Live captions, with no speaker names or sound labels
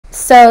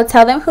So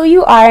tell them who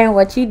you are and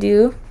what you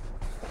do.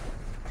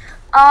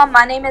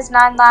 My name is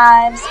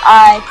Ninelivez.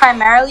 I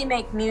primarily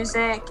make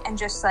music and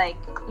just like,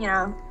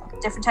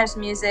 different types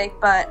of music,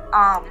 but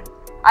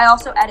I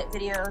also edit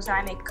videos and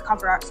I make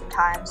cover art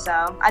sometimes,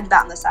 so I do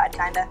that on the side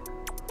kinda.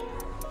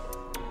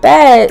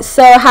 Bet.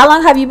 So how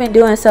long have you been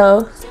doing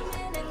so?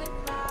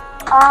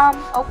 So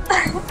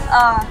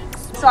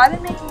I've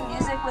been making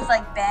music with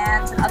like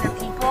bands and other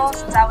people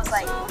since I was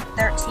like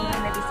 13,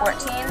 maybe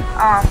 14.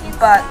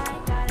 But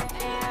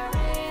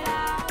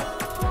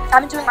I've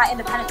been doing my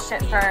independent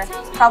shit for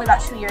probably about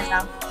 2 years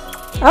now.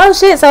 Oh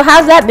shit, so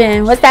how's that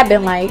been? What's that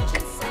been like?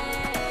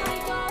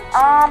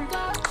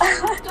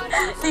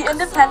 The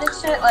independent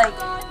shit, like,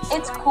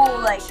 it's cool.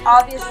 Like,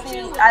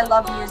 obviously, I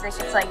love music.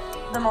 It's like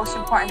the most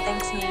important thing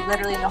to me,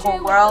 literally in the whole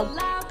world.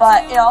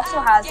 But it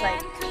also has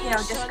like,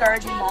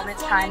 discouraging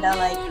moments, kind of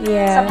like.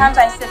 Yeah. Sometimes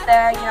I sit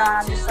there, and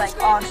I'm just like,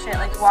 oh shit,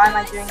 like, why am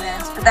I doing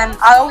this? But then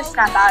I always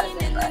snap out of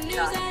it. But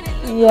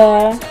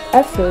Yeah,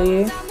 I feel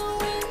you.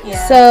 Yeah.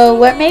 So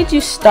what made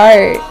you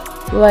start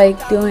like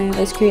doing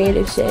this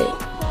creative shit?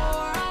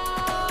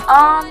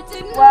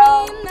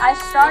 Well, I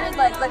started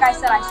like I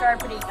said, I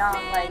started pretty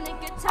young. Like,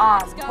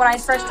 when I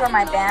first joined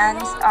my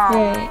band,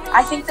 Right.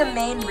 I think the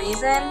main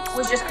reason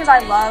was just because I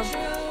love,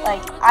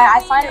 like, I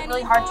find it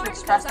really hard to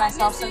express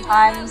myself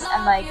sometimes,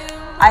 and like,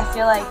 I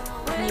feel like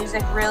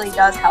music really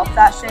does help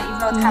that shit, even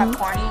though it's kind of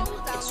corny.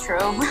 It's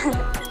true.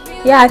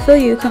 Yeah, I feel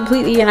you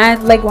completely, and I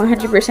like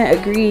 100%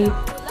 agree.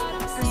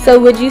 So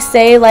would you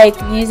say like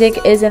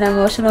music is an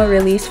emotional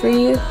release for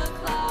you?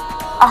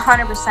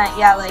 100%,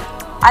 yeah. Like,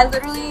 I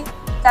literally,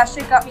 that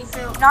shit got me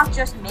through not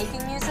just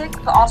making music,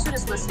 but also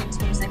just listening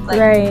to music. Like,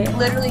 Right.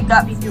 literally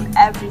got me through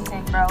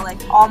everything, bro.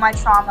 Like, all my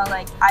trauma,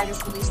 like, I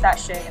just released that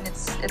shit, and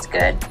it's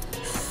good.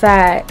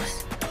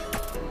 Facts.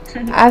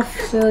 I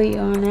feel you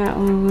on that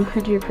one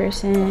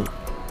 100%.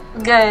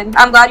 Good.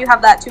 I'm glad you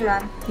have that too,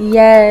 then.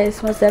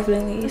 Yes, most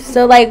definitely.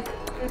 So like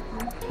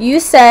you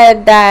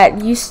said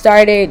that you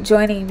started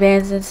joining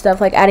bands and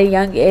stuff like at a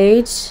young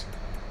age.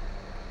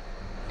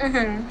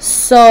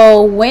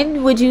 So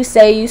when would you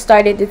say you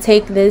started to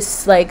take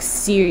this like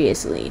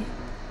seriously?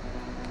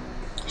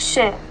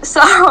 Shit.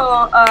 So,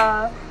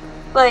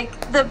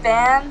 like, the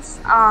bands,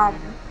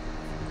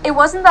 it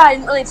wasn't that I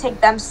didn't really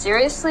take them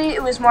seriously.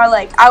 It was more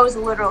like I was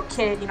a literal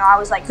kid, I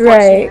was like 14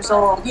 Right. years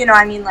old. You know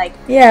what I mean? Like,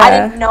 Yeah. I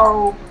didn't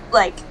know,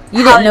 like,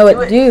 You how didn't know to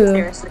what to it do.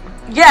 seriously.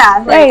 Yeah,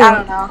 like, Right. I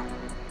don't know.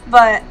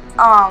 But,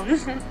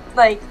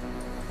 like,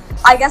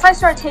 I guess I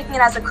started taking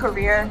it as a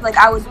career. Like,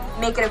 I would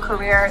make it a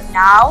career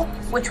now,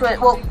 which was,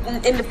 well, when I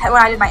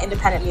did my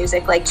independent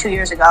music, like, 2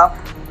 years ago.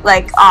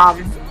 Like,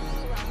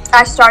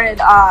 I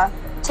started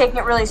taking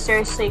it really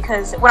seriously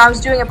because when I was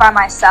doing it by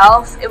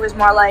myself, it was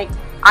more like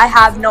I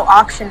have no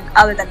option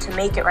other than to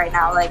make it right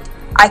now. Like,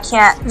 I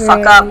can't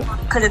fuck up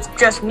because it's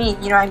just me,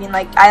 you know what I mean?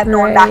 Like, I have no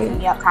one backing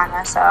me up, kind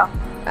of, so.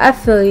 I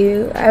feel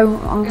you. I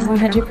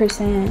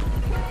 100%.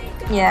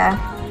 Yeah.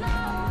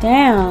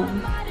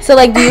 Damn. So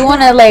like do you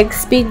want to like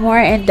speak more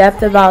in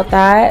depth about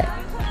that?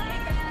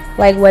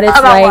 Like what it's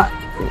About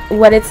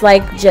what it's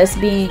like just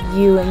being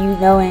you and you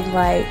knowing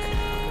like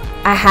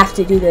I have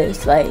to do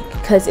this like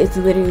cuz it's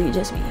literally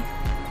just me.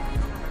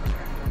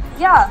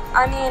 Yeah,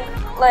 I mean,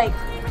 like,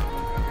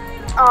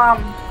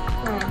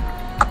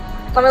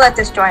 let me light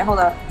this joint, hold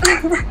up.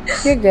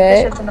 You're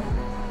good.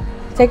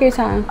 Take your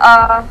time.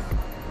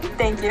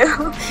 Thank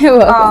you. You're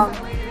welcome.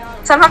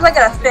 Sometimes I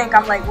gotta think,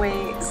 I'm like,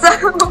 wait, so,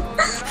 but,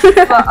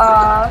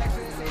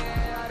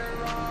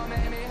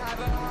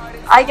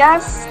 I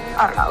guess,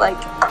 I don't know, like,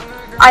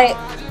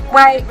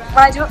 when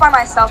I do it by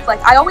myself, like,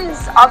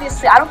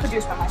 obviously, I don't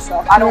produce by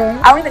myself, I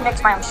don't even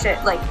mix my own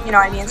shit, like, you know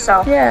what I mean,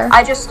 so, Yeah.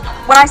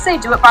 When I say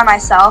do it by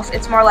myself,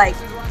 it's more like,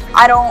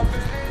 I don't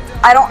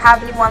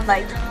have anyone,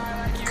 like,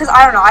 because,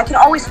 I don't know, I can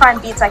always find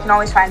beats, I can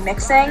always find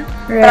mixing,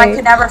 but I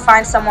could never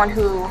find someone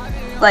who,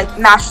 like,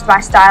 matches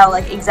my style,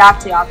 like,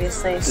 exactly,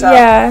 obviously, so.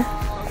 Yeah,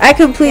 I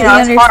completely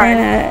understand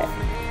that.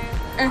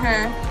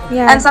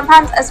 Yeah. And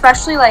sometimes,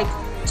 especially, like,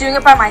 doing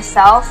it by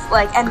myself,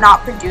 like, and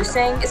not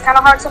producing is kind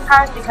of hard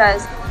sometimes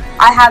because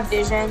I have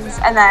visions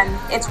and then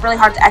it's really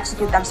hard to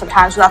execute them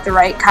sometimes without the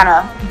right kind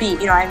of beat,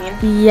 you know what I mean?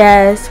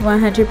 Yes,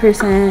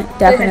 100%,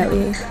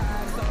 definitely.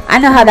 I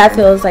know how that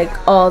feels, like,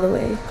 all the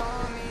way.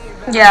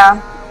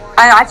 Yeah.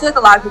 I feel like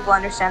a lot of people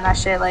understand that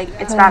shit, like,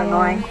 it's kind of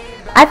annoying.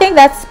 I think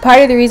that's part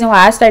of the reason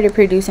why I started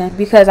producing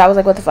because I was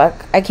like, what the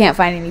fuck? I can't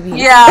find any beats.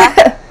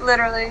 Yeah,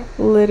 literally.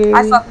 Literally.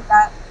 I fuck with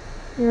that.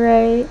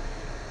 Right.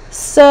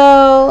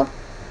 So,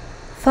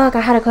 fuck, I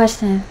had a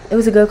question. It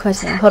was a good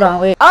question. Hold on,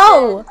 wait.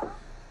 Oh!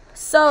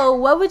 So,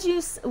 where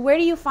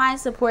do you find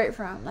support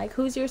from? Like,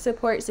 who's your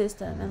support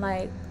system? And,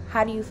 like,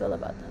 how do you feel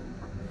about them?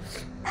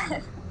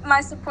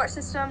 My support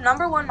system,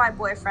 number one, my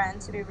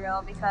boyfriend, to be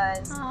real,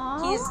 because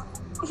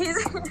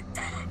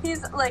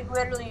he's like,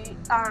 literally,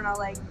 I don't know,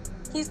 like,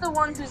 he's the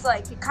one who's,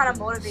 like, he kind of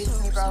motivates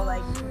me, bro,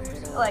 like,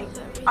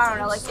 I don't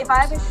know, like, if I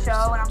have a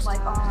show and I'm like,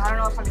 oh, I don't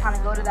know if I'm trying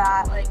to go to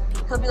that, like,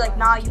 he'll be like,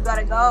 nah, you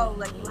gotta go,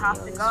 like, you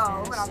have to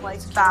go, and I'm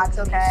like, that's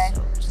okay.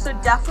 so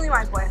definitely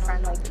my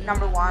boyfriend, like,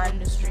 number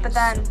one. But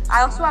then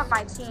I also have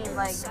my team,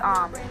 like,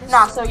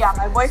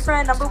 my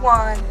boyfriend, number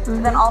one. Mm-hmm.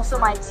 And then also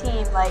my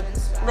team, like,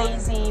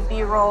 Lazy,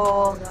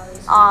 B-Roll,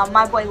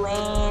 my boy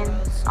Lane,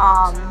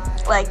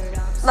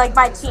 like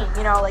my team,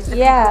 you know, like the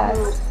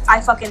people who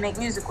I fucking make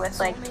music with,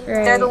 like,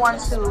 they're the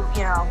ones who,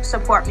 you know,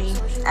 support me,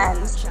 and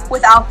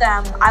without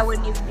them, I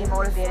wouldn't even be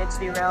motivated, to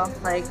be real,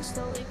 like.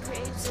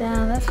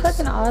 Damn, that's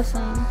fucking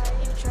awesome.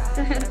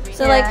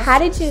 So, like, how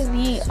did you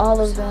meet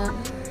all of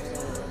them?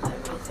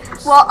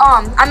 Well,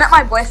 I met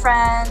my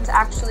boyfriend,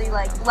 actually,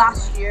 like,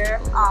 last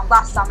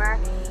summer,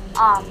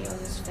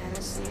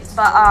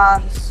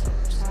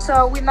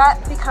 so we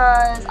met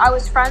because I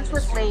was friends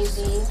with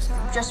Lazy,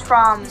 just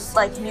from,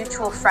 like,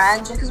 mutual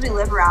friends, just because we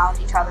live around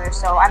each other,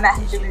 so I met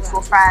him through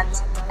mutual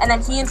friends, and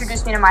then he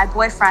introduced me to my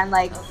boyfriend,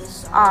 like,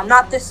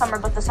 not this summer,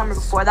 but the summer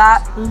before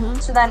that. Mm-hmm.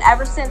 So then,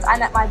 ever since I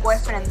met my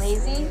boyfriend and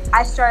Lazy,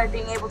 I started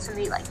being able to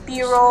meet, like,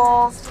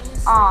 B-Roll,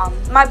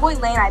 my boy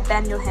Lane, I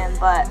been knew him,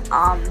 but,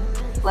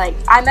 like,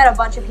 I met a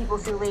bunch of people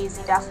through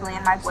Lazy, definitely,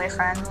 and my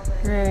boyfriend.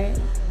 Right.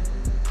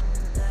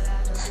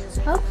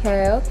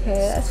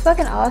 Okay, that's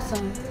fucking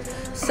awesome.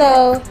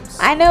 So,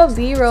 I know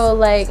B-Roll,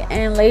 like,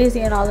 and Lazy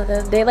and all of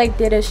them, they, like,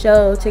 did a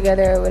show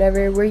together or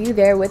whatever. Were you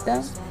there with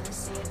them?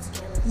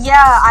 Yeah,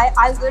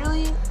 I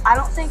literally, I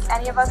don't think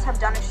any of us have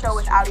done a show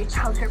without each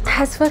other.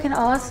 That's fucking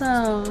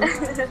awesome.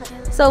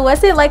 So,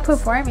 what's it like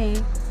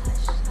performing?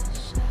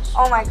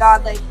 Oh my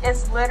god, like,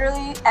 it's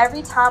literally,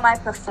 every time I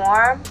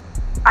perform,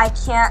 I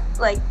can't,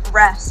 like,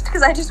 rest,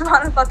 because I just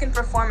want to fucking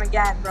perform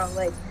again, bro.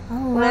 Like,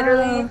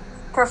 literally,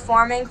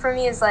 performing for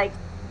me is, like,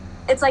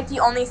 it's, like, the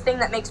only thing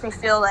that makes me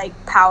feel, like,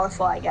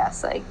 powerful, I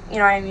guess. Like, you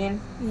know what I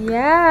mean?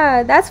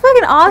 Yeah, that's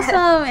fucking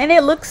awesome. And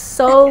it looks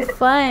so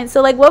fun.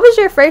 So, like, what was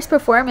your first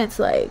performance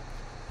like?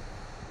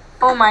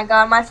 Oh, my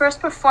God. My first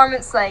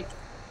performance, like...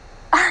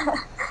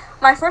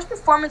 my first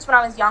performance when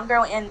I was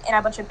younger in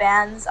a bunch of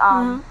bands,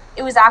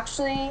 it was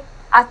actually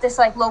at this,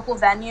 like, local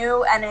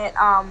venue. And it,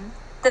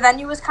 the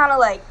venue was kind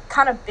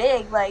of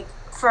big, like,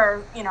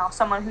 for, you know,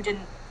 someone who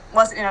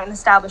wasn't in an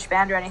established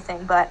band or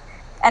anything.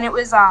 And it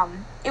was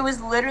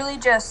literally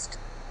just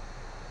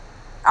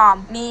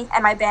me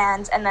and my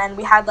band, and then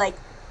we had like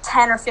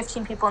 10 or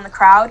 15 people in the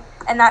crowd,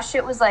 and that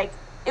shit was like,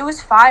 it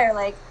was fire,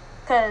 like,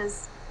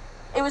 because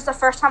it was the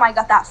first time I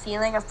got that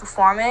feeling of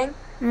performing.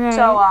 Right.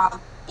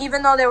 So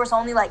even though there was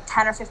only like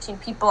 10 or 15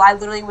 people, I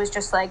literally was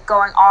just like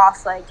going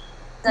off, like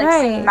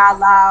singing mad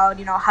loud,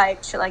 you know,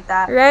 hyped, shit like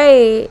that.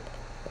 Right.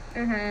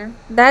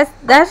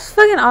 That's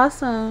fucking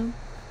awesome.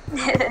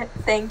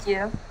 Thank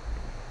you.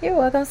 You're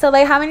welcome. So,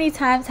 like, how many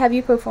times have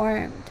you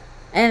performed?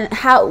 And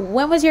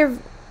when was your,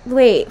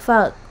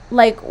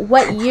 like,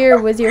 what year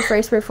was your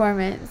first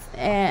performance?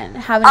 And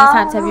how many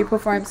times have you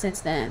performed since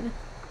then?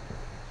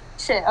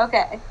 Shit,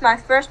 okay. My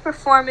first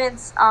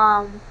performance,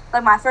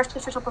 my first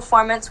official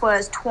performance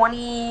was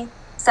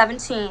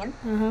 2017.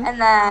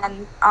 And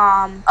then,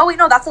 oh wait,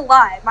 no, that's a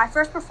lie. My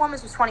first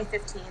performance was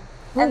 2015.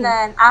 Ooh. And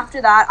then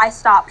after that, I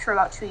stopped for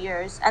about 2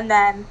 years. And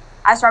then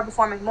I started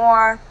performing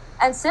more.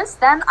 And since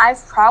then,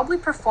 I've probably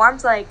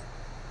performed, like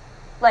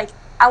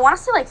I want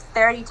to say, like,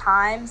 30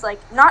 times. Like,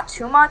 not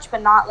too much,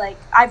 but not, like,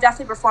 I've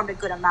definitely performed a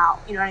good amount.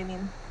 You know what I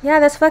mean? Yeah,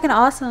 that's fucking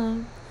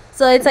awesome.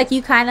 So it's, like,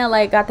 you kind of,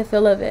 like, got the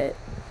feel of it.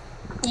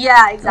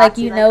 Yeah, exactly. Like,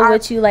 you know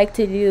what you like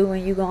to do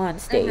when you go on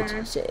stage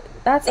and shit.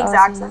 That's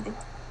awesome.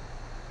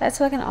 That's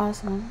fucking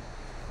awesome.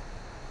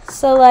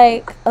 So,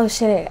 like, oh,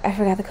 shit, I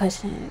forgot the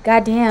question.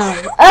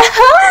 Goddamn. No.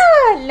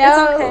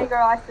 It's okay,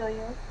 girl. I feel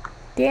you.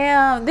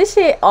 Damn, this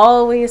shit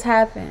always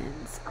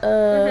happens.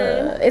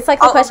 It's like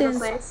the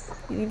questions.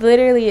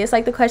 Literally, it's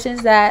like the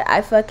questions that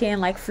I fucking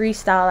like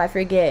freestyle. I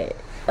forget.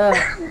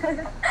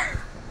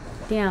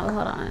 Damn,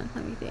 hold on.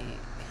 Let me think.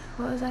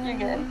 What was I gonna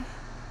say?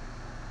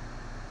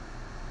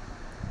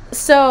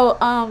 So,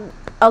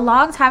 a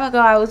long time ago,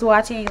 I was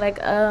watching like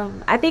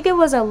I think it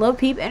was a Lil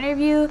Peep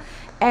interview,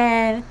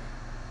 and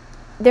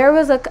there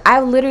was I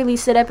literally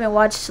sit up and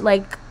watch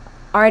like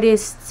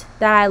artists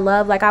that I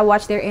love, like I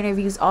watch their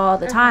interviews all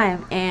the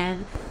time,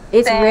 and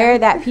it's rare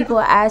that people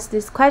ask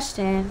this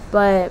question,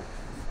 but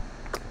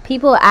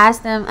people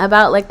ask them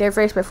about like their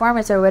first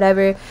performance or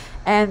whatever.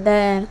 And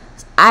then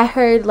I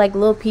heard like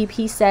Lil Peep,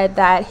 he said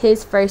that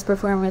his first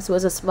performance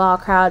was a small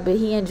crowd, but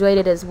he enjoyed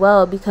it as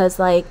well because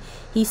like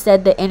he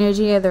said the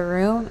energy of the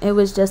room, it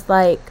was just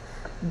like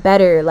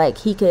better, like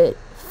he could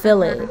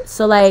feel it.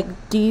 So like,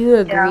 do you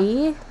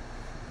agree?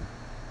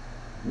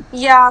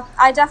 Yeah,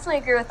 I definitely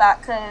agree with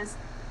that, because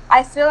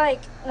I feel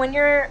like when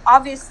you're,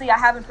 obviously I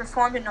haven't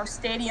performed in no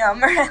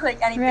stadium or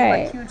like anything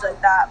like huge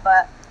like that,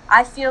 but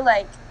I feel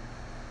like,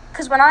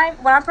 because when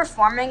I'm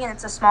performing and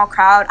it's a small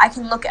crowd, I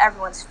can look at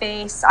everyone's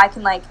face, I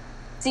can like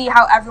see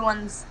how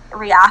everyone's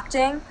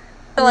reacting,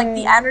 but like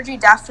the energy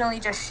definitely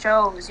just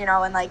shows, you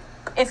know. And like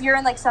if you're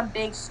in like some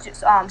big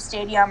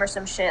stadium or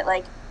some shit,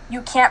 like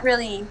you can't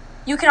really,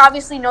 you can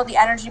obviously know the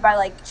energy by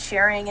like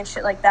cheering and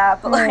shit like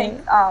that, but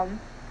like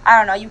I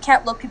don't know, you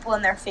can't look people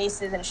in their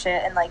faces and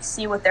shit and like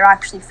see what they're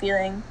actually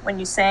feeling when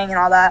you sing and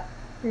all that.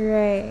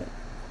 Right.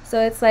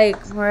 So it's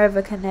like more of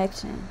a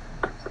connection.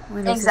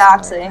 when this is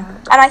Exactly.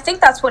 hard. And I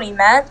think that's what he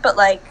meant, but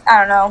like, I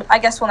don't know. I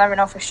guess we'll never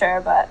know for sure,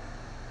 but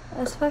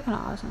That's fucking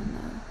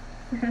awesome,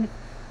 though.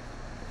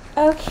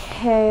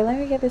 Okay, let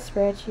me get the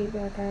spreadsheet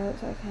back out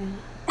so I can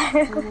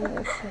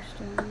another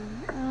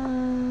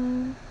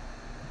question.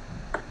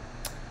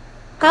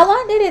 How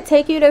long did it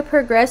take you to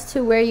progress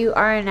to where you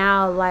are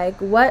now? Like,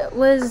 what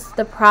was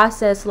the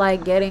process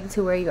like getting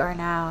to where you are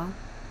now?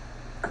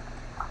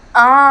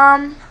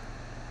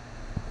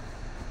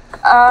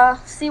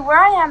 See where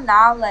I am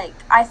now, like,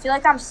 I feel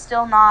like I'm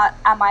still not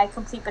at my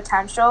complete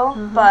potential,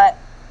 Mhm. but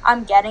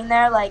I'm getting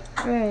there, like,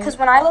 Right. because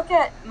when I look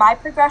at my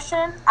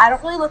progression, I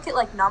don't really look at,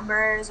 like,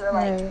 numbers or,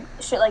 like, Right.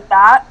 shit like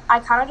that. I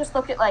kind of just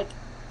look at, like,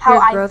 how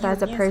Your I growth view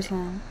as a music.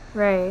 person.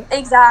 Right.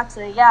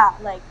 Exactly, yeah,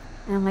 like,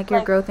 And like your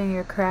like- growth in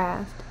your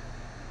craft.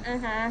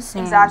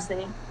 Same.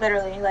 exactly,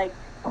 literally, like,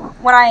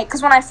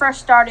 because when I first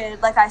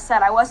started, like I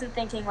said, I wasn't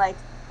thinking, like,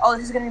 oh,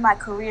 this is gonna be my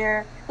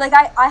career. Like,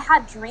 I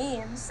had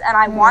dreams, and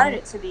I wanted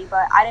it to be,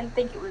 but I didn't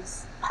think it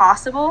was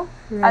possible,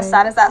 as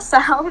sad as that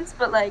sounds,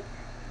 but, like,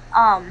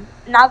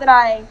 now that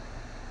I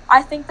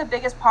think the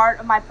biggest part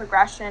of my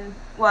progression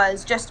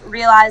was just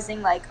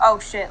realizing, like, oh,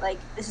 shit, like,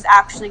 this is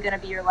actually gonna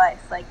be your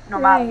life, like, no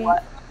matter Right.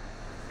 what.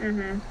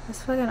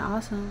 That's fucking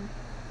awesome.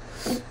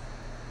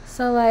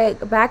 So,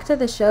 like, back to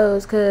the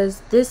shows,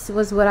 because this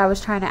was what I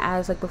was trying to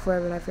ask, like, before,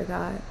 but I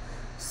forgot.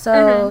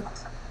 So,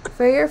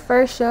 for your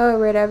first show or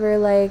whatever,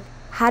 like,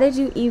 how did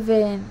you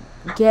even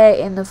get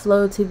in the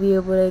flow to be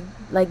able to,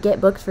 like, get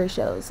booked for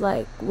shows?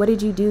 Like, what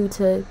did you do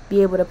to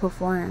be able to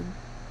perform?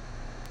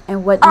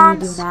 And what do you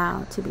do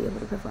now to be able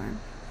to perform?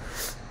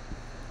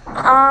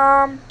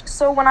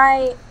 So when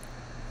I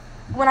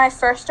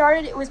first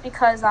started, it was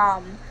because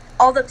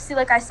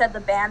like I said, the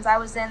bands I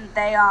was in,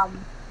 they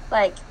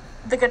like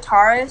the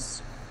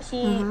guitarist,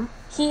 he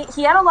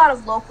had a lot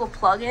of local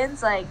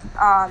plugins. Like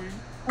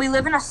we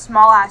live in a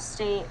small ass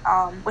state,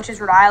 which is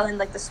Rhode Island,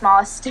 like the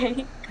smallest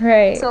state.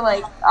 Right. So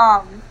like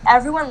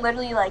everyone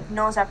literally like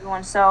knows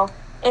everyone. So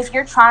if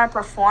you're trying to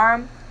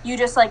perform, you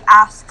just like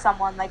ask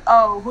someone like,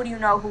 oh, who do you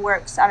know who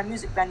works at a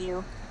music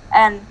venue?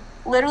 And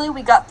literally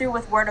we got through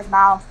with word of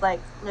mouth,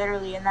 like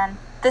literally. And then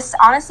this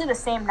honestly the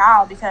same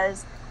now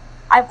because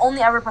I've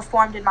only ever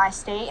performed in my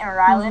state in Rhode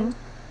Island.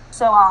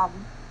 So I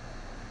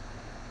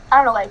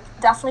don't know, like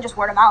definitely just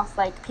word of mouth.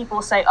 Like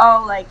people say,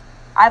 oh, like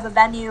I have a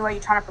venue, are you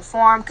trying to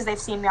perform? Because they've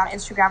seen me on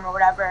Instagram or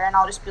whatever, and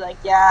I'll just be like,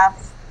 yeah,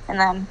 and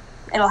then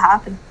it'll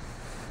happen.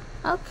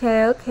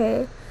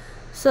 Okay.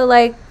 So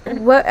like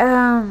what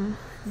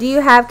do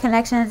you have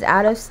connections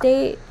out of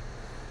state?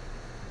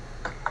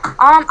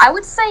 I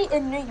would say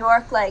in New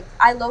York, like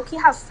I low-key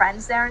have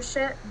friends there and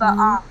shit, but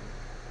I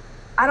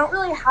don't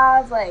really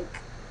have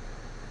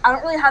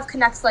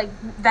connects like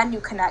venue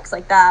connects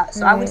like that.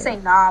 So I would say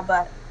nah,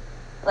 but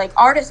like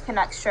artist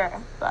connects,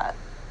 sure, but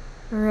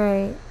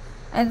right.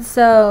 And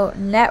so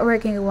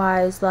networking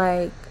wise,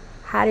 like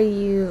how do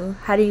you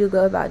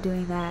go about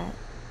doing that?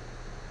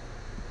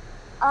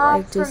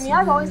 Like, for me,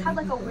 I've always had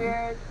like a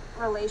weird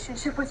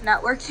relationship with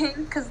networking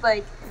because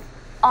like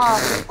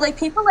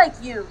people like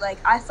you, like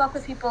I fuck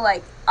with people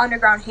like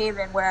Underground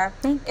Haven where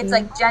it's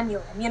like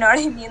genuine, you know what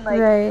I mean?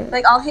 Like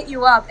like I'll hit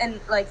you up and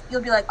like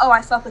you'll be like, oh,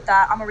 I fuck with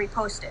that, I'm gonna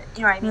repost it,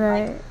 you know what I mean?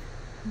 Like,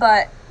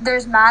 but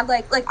there's mad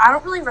like I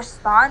don't really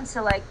respond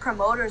to like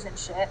promoters and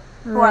shit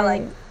who are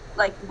like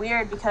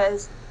weird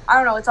because I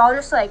don't know, it's all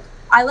just like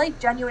I like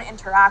genuine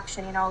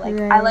interaction, you know, like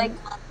I like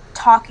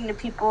talking to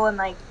people and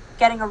like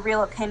getting a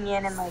real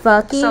opinion and like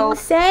fucking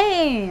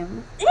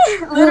same.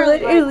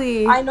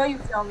 literally. Like, I know you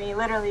feel me,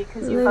 literally,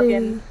 because you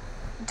fucking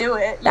do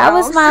it. That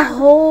was my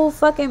whole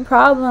fucking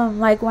problem.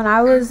 Like when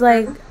I was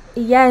like,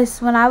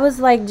 when I was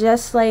like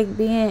just like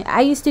being,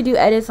 I used to do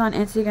edits on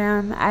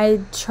Instagram. I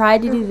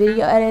tried to do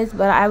video edits,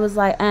 but I was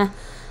like, and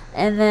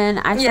then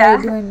I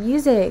started doing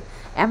music.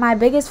 And my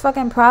biggest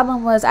fucking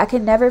problem was I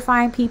could never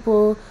find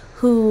people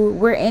who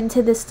were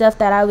into the stuff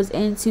that I was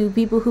into,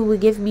 people who would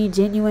give me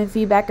genuine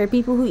feedback or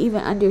people who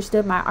even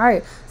understood my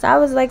art. So I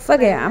was like,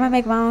 fuck it, I'm gonna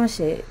make my own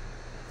shit.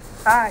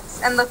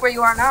 Facts. And look where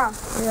you are now.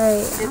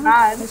 Right. It's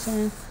mad.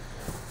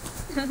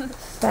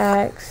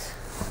 Facts.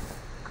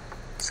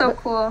 So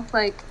cool.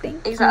 Like,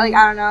 exactly,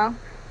 I don't know.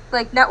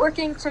 Like,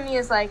 networking to me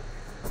is like,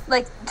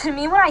 to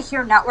me when I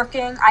hear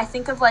networking, I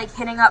think of like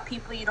hitting up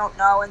people you don't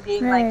know and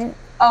being like,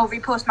 oh,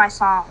 repost my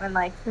song, and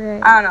like I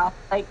don't know,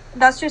 like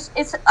that's just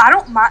I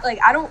don't mind, like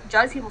I don't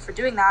judge people for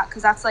doing that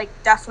because that's like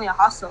definitely a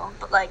hustle,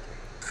 but like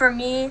for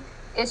me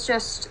it's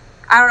just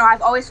I don't know,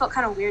 I've always felt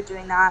kind of weird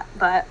doing that,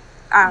 but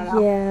I don't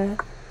know.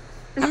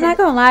 I'm not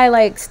gonna lie,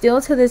 like still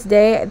to this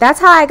day,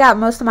 that's how I got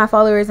most of my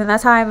followers and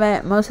that's how I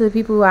met most of the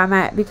people who I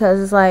met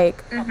because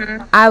like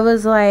I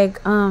was like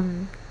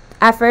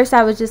at first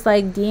I was just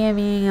like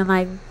DMing and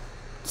like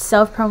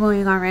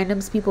self-promoting on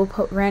random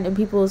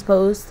people's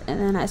posts, and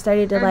then I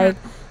started to like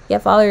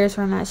get followers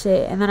from that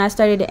shit, and then I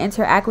started to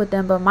interact with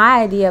them. But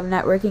my idea of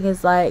networking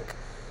is like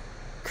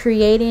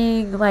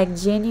creating like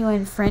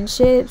genuine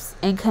friendships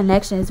and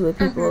connections with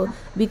people,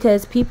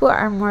 because people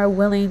are more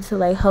willing to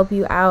like help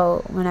you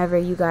out whenever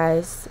you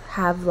guys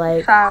have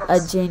like a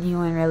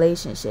genuine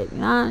relationship, you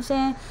know what I'm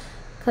saying?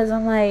 Because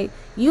I'm like,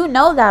 you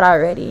know that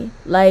already,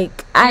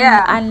 like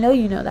I know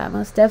you know that,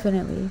 most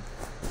definitely.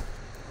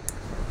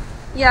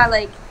 Yeah,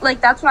 like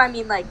that's what I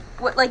mean, like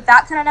what, like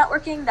that kind of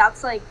networking,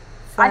 that's like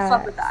I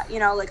fuck with that, you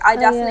know, like I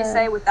definitely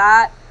say with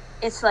that,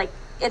 it's like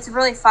it's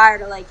really fire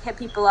to like hit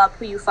people up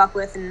who you fuck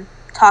with and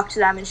talk to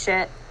them and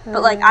shit.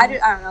 But like I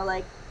don't know,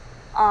 like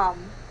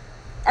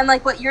and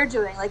like what you're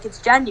doing, like it's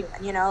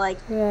genuine, you know, like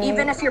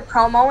even if you're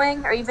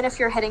promoting or even if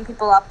you're hitting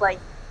people up, like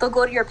they'll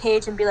go to your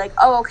page and be like,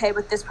 oh, okay,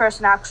 but this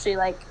person actually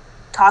like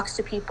talks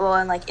to people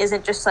and like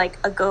isn't just like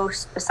a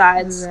ghost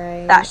besides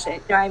that shit, you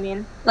know what I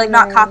mean? Like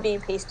not copying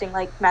and pasting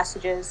like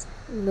messages,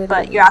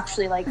 but you're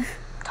actually like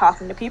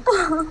talking to people.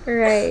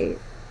 Right.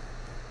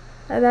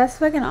 That's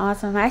fucking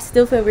awesome. I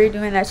still feel weird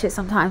doing that shit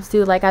sometimes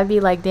too. Like I'd be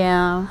like,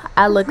 damn,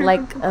 I look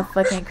like a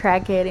fucking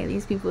crackhead in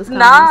these people's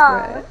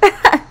comments, bro.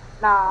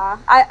 Nah.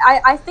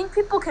 I think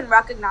people can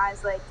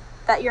recognize like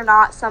that you're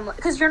not someone,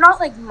 because you're not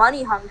like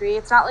money hungry.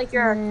 It's not like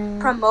you're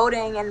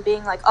promoting and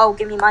being like, oh,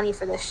 give me money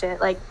for this shit.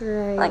 Like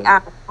like I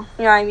don't know,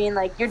 you know what I mean?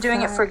 Like you're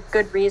doing it for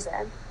good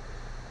reason.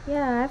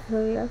 Yeah, I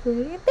feel you.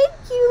 Thank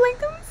you. Like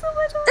that was so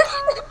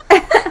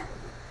much.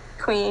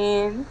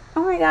 Queen.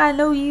 Oh my god, I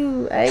know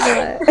you.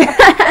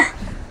 I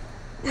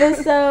But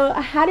so,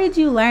 how did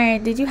you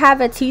learn? Did you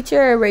have a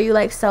teacher or were you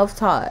like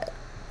self-taught?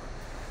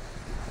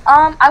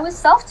 I was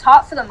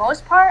self-taught for the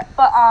most part,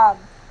 but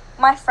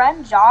my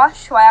friend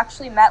Josh, who I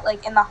actually met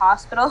like in the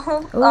hospital,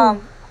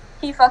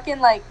 he fucking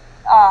like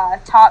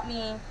taught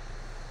me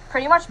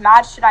pretty much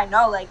mad shit I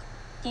know. Like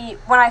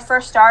when I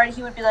first started,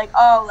 he would be like,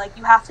 oh, like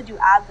you have to do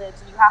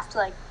ad-libs and you have to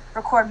like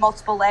record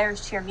multiple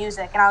layers to your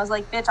music, and I was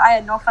like, bitch, I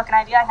had no fucking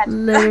idea I had to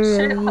do that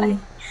shit. Like,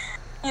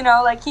 you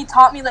know, like he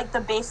taught me like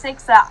the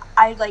basics that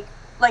I like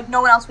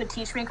no one else would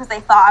teach me because they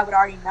thought I would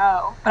already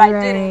know, but I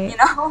didn't, you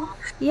know.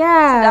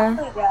 Yeah.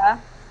 So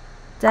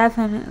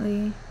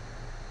definitely.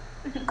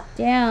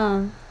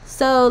 Damn.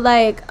 So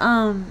like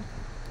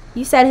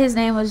you said his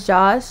name was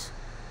Josh.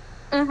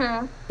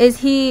 Are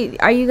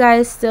you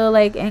guys still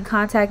like in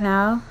contact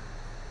now?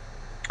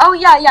 Oh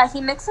yeah,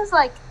 he mixes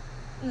like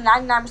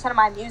 99% of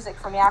my music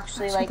for me,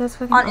 actually. Like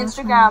on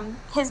Instagram,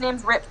 his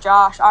name's Rip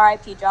Josh,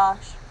 R.I.P.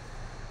 Josh.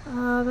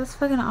 Oh, that's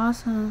fucking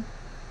awesome.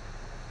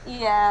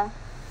 Yeah.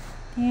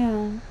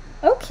 Damn.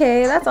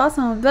 Okay, that's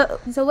awesome.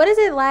 But so what is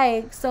it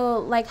like? So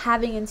like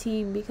having a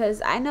team,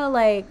 because I know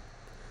like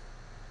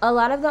a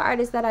lot of the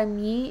artists that I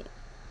meet,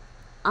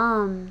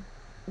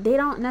 they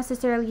don't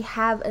necessarily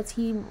have a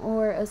team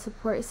or a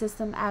support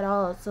system at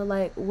all. So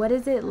like, what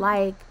is it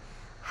like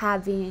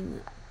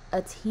having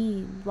a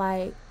team?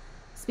 Like,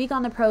 speak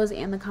on the pros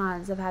and the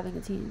cons of having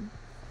a team.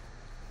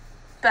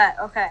 Bet,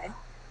 okay.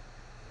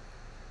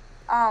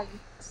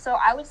 So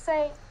I would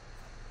say,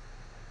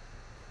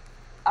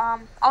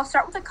 I'll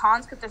start with the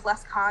cons because there's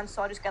less cons,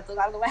 so I'll just get those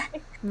out of the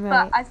way.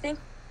 But I think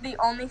the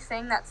only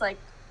thing that's like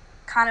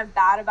kind of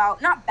bad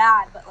about, not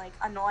bad, but like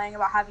annoying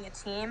about having a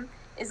team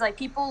is like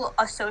people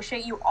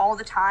associate you all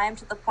the time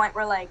to the point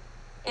where like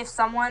if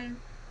someone,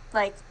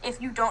 like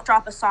if you don't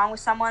drop a song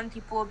with someone,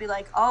 people will be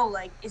like, oh,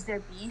 like is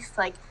there beef,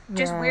 like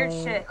just weird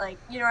shit, like,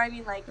 you know what I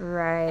mean, like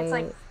it's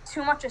like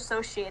too much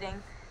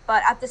associating.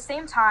 But at the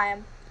same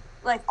time,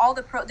 like all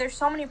the there's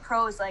so many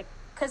pros, like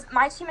because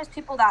my team is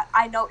people that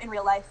I know in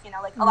real life, you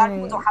know, like a lot of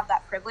people don't have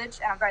that privilege,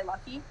 and I'm very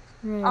lucky.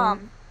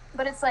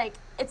 But it's like,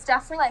 it's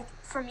definitely like,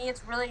 for me,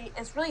 it's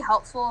really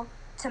helpful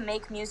to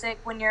make music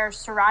when you're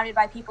surrounded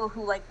by people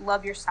who like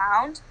love your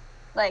sound.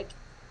 Like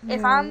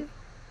if I'm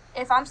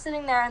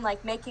sitting there and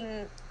like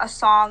making a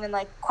song and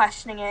like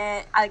questioning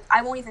it,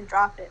 I won't even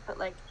drop it. But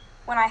like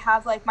when I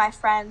have like my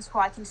friends who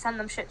I can send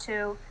them shit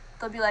to,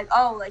 they'll be like,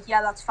 oh, like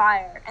yeah, that's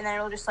fire, and then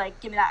it'll just like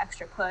give me that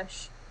extra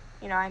push.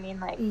 You know what I mean?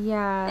 Like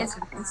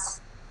it's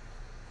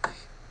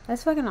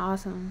that's fucking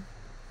awesome.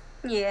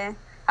 Yeah,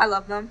 I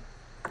love them.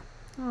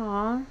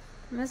 Aw,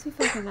 must be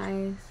fucking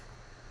nice.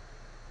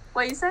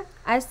 What you said?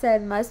 I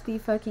said must be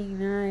fucking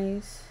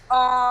nice.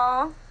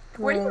 Aw,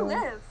 where do you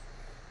live?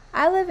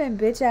 I live in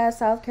bitch ass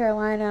South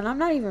Carolina, and I'm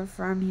not even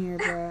from here,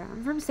 bro.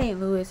 I'm from St.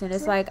 Louis, and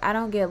it's like I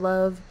don't get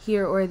love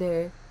here or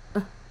there.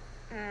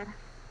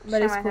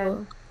 But it's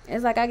cool.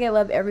 It's like I get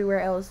love everywhere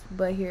else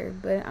but here,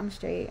 but I'm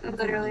straight.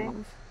 Literally.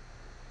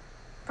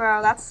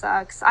 Bro, that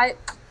sucks.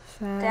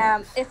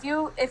 Damn, if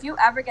you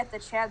ever get the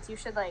chance, you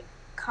should like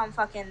come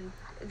fucking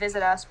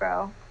visit us,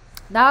 bro.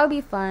 That would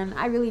be fun.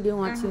 I really do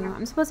want to.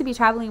 I'm supposed to be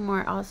traveling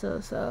more also,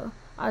 so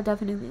I'll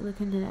definitely look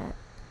into that.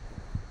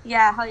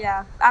 Yeah, hell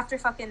yeah. After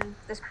fucking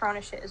this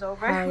corona shit is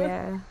over. Hell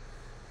yeah.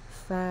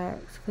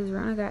 Facts. Because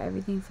Rona got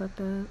everything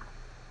fucked up.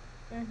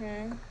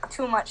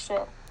 Too much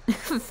shit.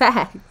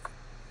 Facts.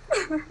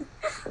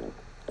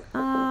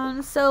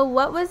 So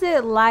what was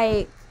it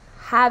like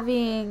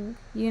having,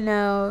 you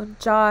know,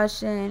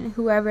 Josh and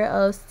whoever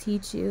else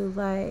teach you?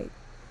 Like,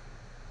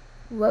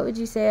 what would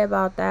you say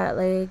about that?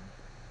 Like,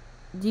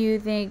 do you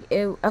think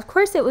it, of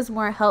course it was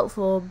more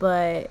helpful,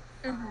 but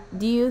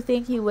Do you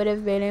think you would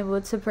have been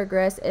able to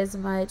progress as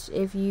much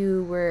if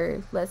you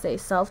were, let's say,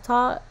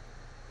 self-taught?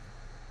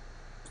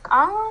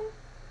 I'm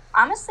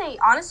gonna say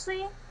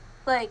honestly,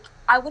 like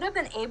I would have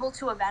been able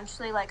to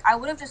eventually, like I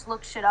would have just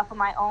looked shit up on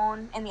my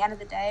own in the end of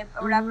the day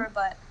or whatever,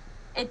 but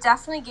it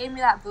definitely gave me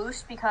that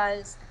boost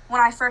because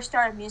when I first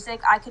started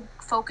music, I could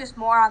focus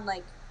more on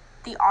like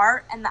the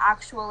art and the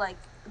actual like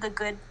the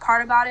good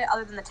part about it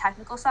other than the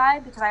technical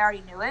side because I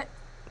already knew it.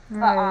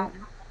 Right. But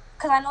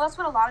because I know that's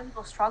what a lot of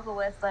people struggle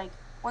with, like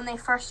when they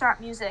first start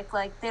music,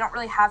 like they don't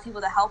really have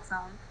people to help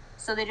them,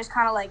 so they just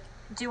kind of like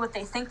do what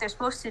they think they're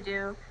supposed to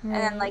do, and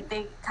then like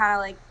they kind of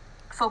like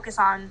focus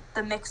on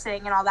the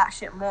mixing and all that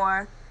shit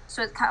more,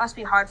 so it kind of must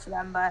be hard for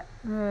them. But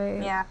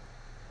yeah,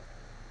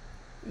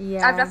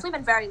 I've definitely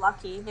been very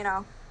lucky, you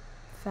know.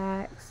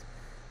 Facts.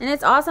 And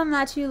it's awesome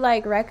that you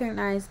like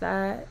recognize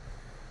that.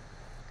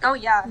 Oh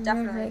yeah, and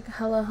definitely. You're like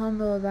hella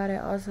humble about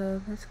it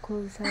also. That's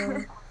cool as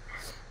hell.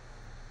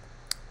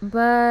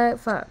 But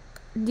fuck,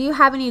 do you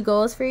have any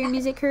goals for your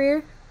music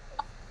career?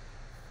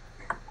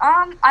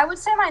 I would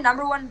say my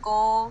number one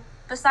goal,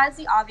 besides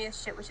the obvious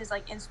shit, which is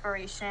like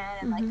inspiration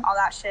and like all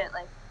that shit,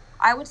 like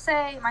I would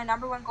say my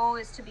number one goal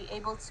is to be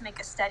able to make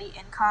a steady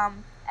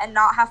income and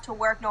not have to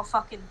work no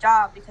fucking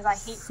job because I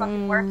hate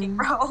fucking working,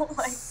 bro.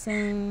 Like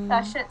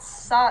that shit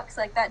sucks.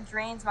 Like that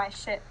drains my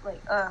shit.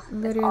 Like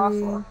literally.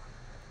 It's awful.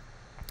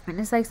 And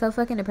it's like so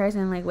fucking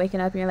depressing. Like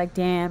waking up and you're like,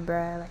 damn,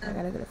 bro. Like I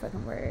gotta go to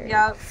fucking work.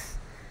 Yep.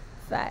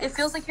 Facts. It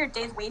feels like your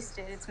day's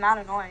wasted. It's mad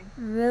annoying.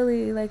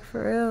 Really, like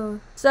for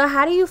real. So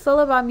how do you feel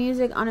about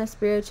music on a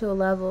spiritual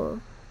level?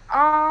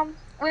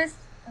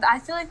 I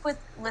feel like with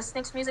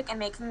listening to music and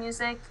making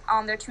music,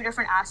 they're two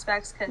different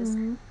aspects. Because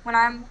when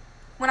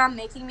I'm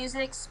making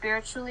music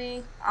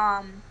spiritually,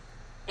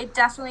 it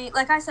definitely,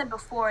 like I said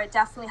before, it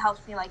definitely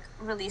helps me like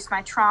release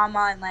my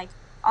trauma and like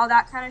all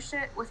that kind of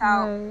shit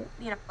without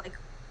you know, like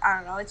I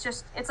don't know.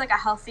 It's like a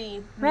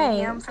healthy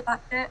medium for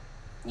that shit.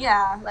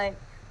 Yeah, like,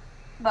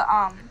 but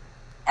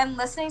and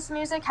listening to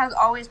music has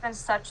always been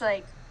such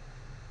like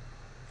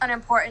an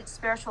important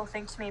spiritual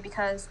thing to me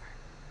because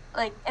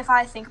like if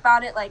I think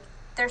about it, like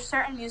there's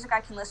certain music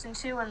I can listen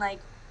to and like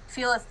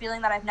feel a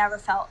feeling that I've never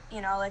felt,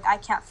 you know, like I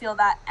can't feel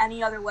that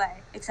any other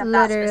way except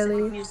that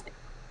specific music.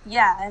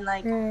 Yeah, and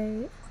like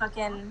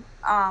fucking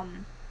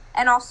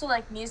and also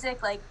like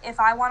music, like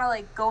if I want to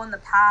like go in the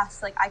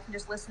past, like I can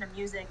just listen to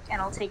music and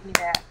it'll take me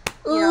there.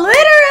 You know?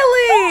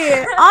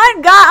 Literally.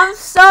 On God, I'm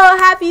so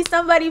happy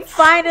somebody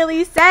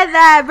finally said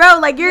that, bro.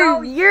 Like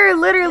you're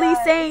literally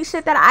saying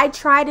shit that I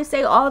try to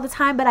say all the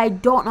time, but I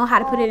don't know how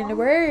to put it into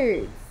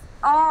words.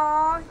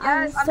 Oh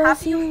yes, I'm so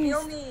happy you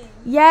feel me.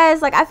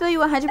 Yes, like I feel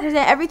you 100%.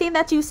 Everything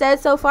that you said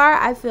so far,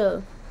 I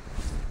feel.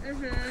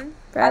 Bro,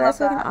 that's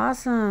fucking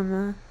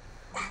awesome.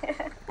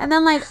 And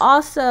then like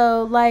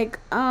also like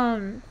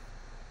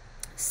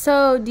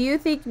so do you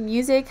think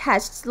music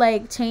has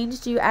like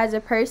changed you as a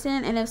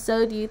person, and if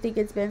so, do you think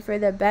it's been for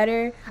the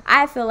better?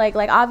 I feel like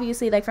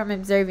obviously like from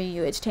observing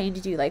you, it's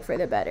changed you like for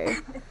the better.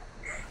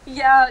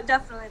 Yeah,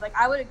 definitely. Like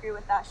I would agree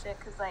with that shit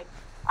because like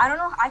I don't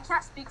know, I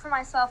can't speak for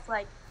myself.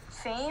 Like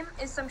fame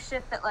is some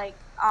shit that like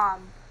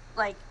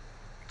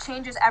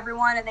changes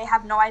everyone and they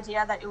have no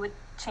idea that it would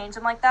change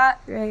them like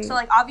that. So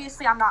like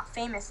obviously I'm not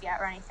famous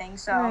yet or anything,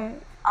 so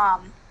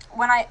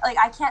when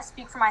I can't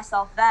speak for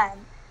myself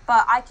then,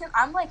 but I'm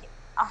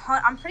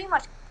pretty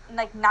much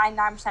like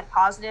 99%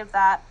 positive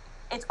that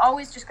it's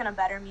always just gonna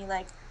better me.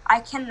 Like I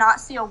cannot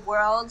see a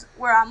world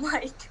where I'm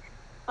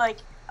like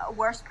a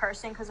worse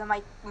person because of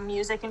my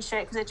music and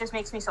shit, because it just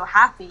makes me so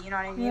happy, you know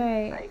what I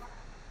mean? Like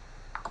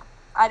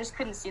I just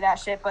couldn't see that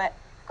shit. But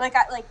like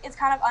it's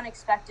kind of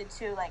unexpected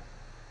too, like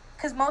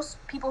because most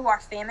people who are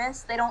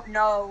famous, they don't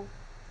know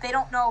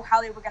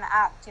how they were gonna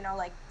act, you know,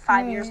 like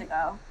 5 years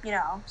ago, you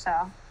know. So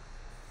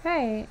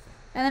and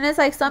then it's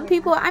like some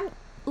people,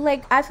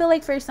 I feel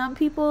like for some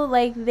people,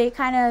 like you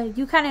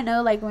kind of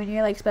know like when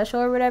you're like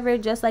special or whatever,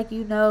 just like,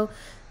 you know,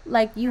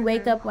 like you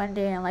wake up one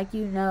day and like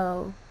you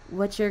know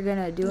what you're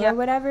gonna do or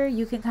whatever,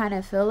 you can kind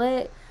of feel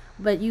it,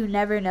 but you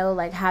never know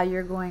like how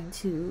you're going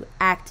to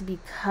act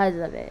because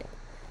of it.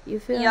 You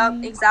feel me?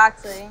 Yep,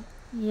 exactly.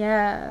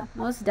 Yeah,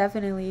 most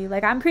definitely.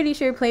 Like I'm pretty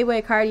sure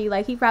Playboy Cardi,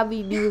 like he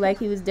probably knew like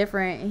he was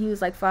different and he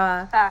was like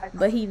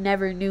but he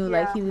never knew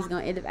like he was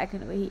gonna end up acting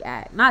the way he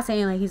act. Not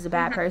saying like he's a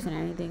bad person or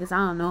anything, because I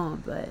don't know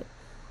him, but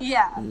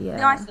yeah.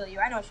 No, I feel you.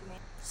 I know what you mean.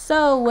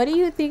 So what do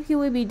you think you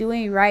would be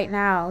doing right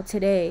now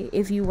today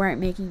if you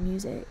weren't making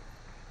music?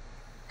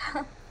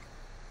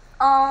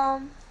 I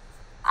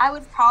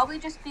would probably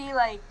just be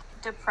like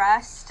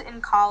depressed in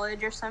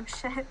college or some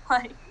shit.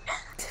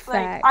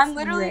 Like I'm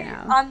literally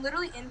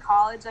in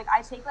college. Like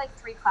I take like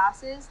 3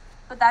 classes,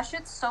 but that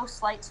shit's so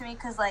slight to me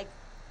because like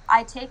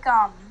I take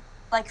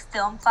like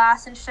film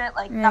class and shit,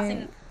 like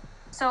nothing.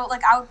 So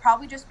like I would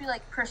probably just be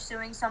like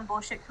pursuing some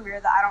bullshit career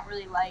that I don't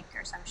really like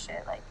or some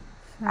shit. Like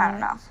I don't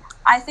know.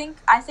 I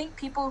think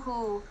people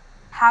who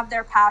have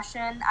their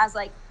passion as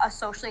like a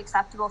socially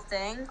acceptable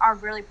thing are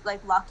really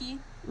like lucky,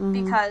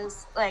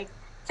 because like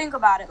think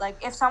about it. Like,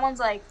 if someone's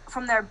like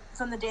from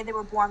the day they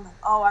were born, like,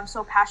 oh, I'm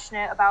so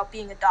passionate about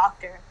being a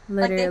doctor.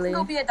 Like, they can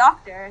go be a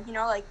doctor. You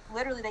know, like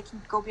literally they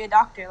can go be a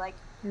doctor. Like,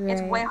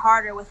 it's way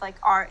harder with like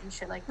art and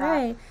shit like that.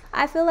 Right.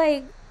 I feel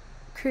like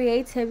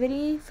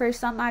creativity, for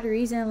some odd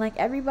reason, like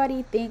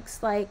everybody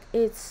thinks like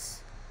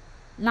it's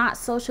not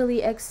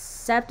socially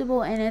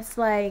acceptable, and it's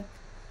like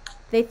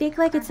they think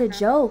like it's a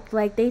joke.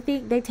 Like they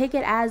take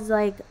it as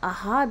like a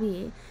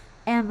hobby.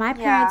 And my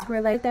parents were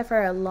like that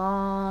for a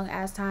long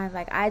ass time.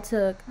 Like I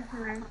took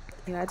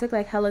I took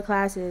like hella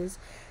classes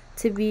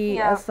to be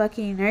a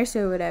fucking nurse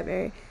or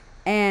whatever.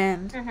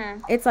 And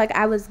it's like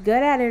I was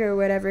good at it or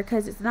whatever,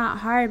 because it's not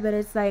hard, but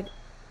it's like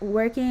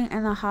working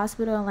in the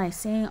hospital and like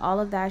seeing all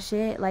of that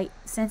shit. Like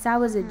since I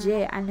was a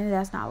jit, I knew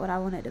that's not what I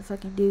wanted to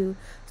fucking do.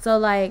 So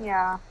like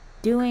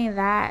doing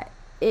that,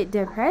 it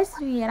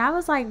depressed me, and I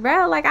was like,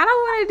 bro, like I don't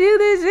want to do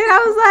this shit. I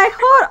was like,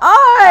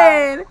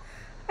 hold on.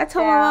 I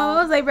told my mom,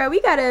 I was like, bro,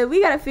 we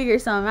gotta figure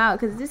something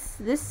out, because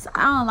this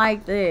I don't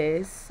like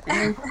this.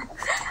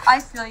 I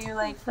feel you,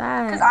 like,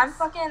 because I'm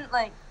fucking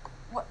like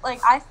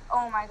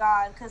oh my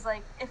god, because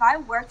like if I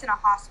worked in a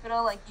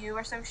hospital like you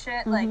or some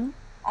shit, like,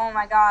 oh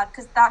my god,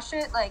 because that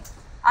shit, like,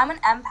 I'm an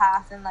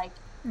empath, and like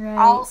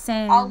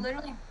I'll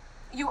literally.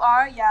 You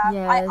are, yeah.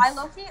 Yes. I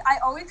low-key, I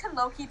always can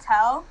low-key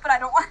tell, but I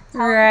don't want to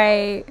tell.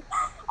 Right.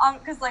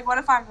 Because like, what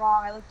if I'm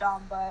wrong? I look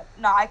dumb, but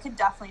no, I could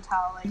definitely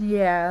tell. Like,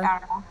 I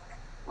don't know.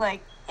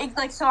 Like,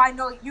 so I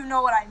know, you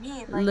know what I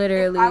mean. Like,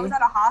 literally. If I was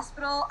at a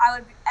hospital,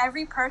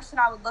 every person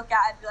I would look at,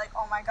 I'd be like,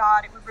 oh my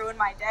god, it would ruin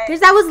my day.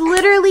 Because that was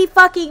literally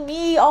fucking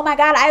me. Oh my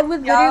god, I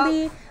would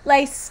literally,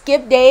 like,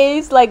 skip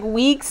days, like,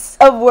 weeks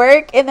of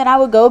work, and then I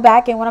would go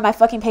back, and one of my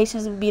fucking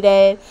patients would be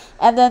dead.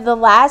 And then the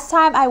last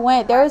time I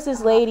went, there was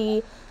this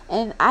lady,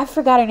 and I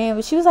forgot her name,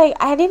 but she was like,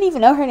 I didn't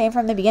even know her name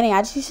from the beginning.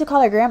 I just used to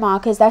call her grandma,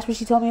 because that's what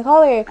she told me to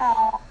call her.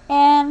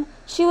 And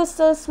she was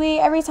so sweet.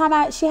 Every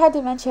time she had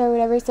dementia or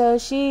whatever, so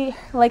she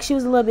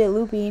was a little bit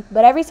loopy.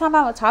 But every time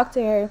I would talk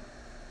to her,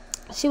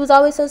 she was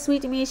always so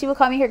sweet to me. She would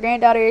call me her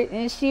granddaughter,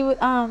 and she would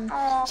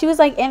she was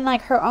like in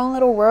like her own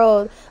little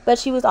world, but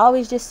she was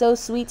always just so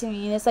sweet to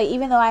me. And it's like,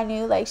 even though I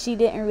knew like she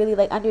didn't really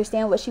like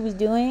understand what she was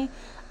doing,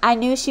 I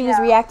knew she was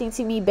reacting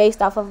to me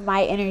based off of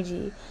my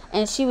energy,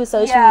 and she was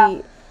so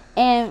sweet.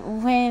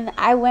 And when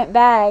I went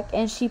back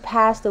and she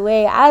passed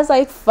away, I was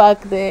like,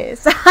 fuck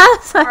this. I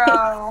was like,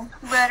 bro,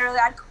 literally,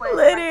 I'd quit.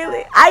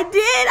 Literally, I did.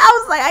 I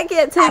was like, I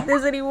can't take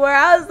this anymore.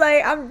 I was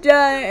like, I'm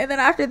done. And then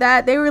after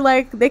that,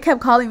 they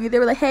kept calling me. They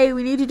were like, hey,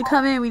 we need you to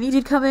come in. We need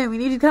you to come in. We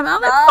need you to come in.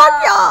 I'm like,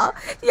 fuck y'all.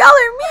 Y'all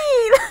are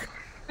mean.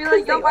 Be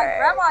like, yo, my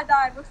grandma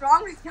died. What's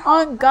wrong with y'all?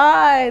 On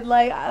God.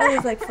 Like, I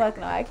was like, fuck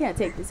no. I can't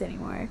take this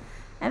anymore.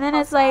 And then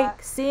it's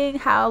like seeing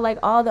how like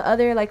all the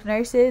other like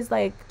nurses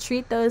like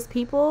treat those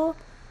people.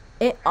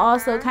 It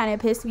also kind of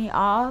pissed me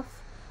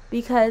off,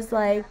 because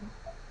like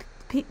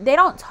they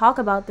don't talk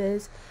about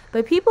this,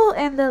 but people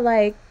in the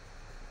like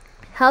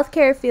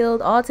healthcare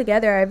field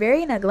altogether are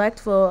very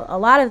neglectful. A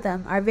lot of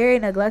them are very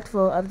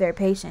neglectful of their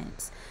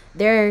patients.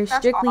 They're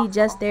strictly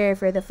just there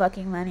for the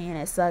fucking money, and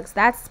it sucks.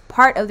 That's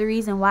part of the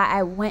reason why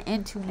I went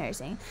into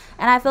nursing,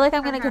 and I feel like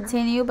I'm gonna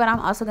continue, but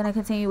I'm also gonna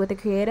continue with the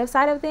creative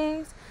side of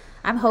things.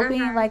 I'm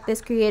hoping like this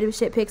creative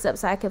shit picks up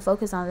so I can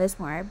focus on this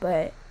more.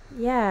 But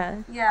yeah.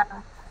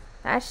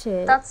 That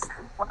shit. That's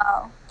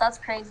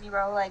crazy,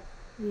 bro. Like,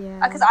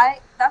 yeah. Because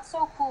that's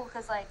so cool,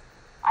 because like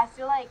I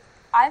feel like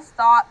I've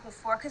thought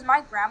before, because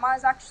my grandma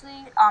is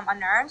actually a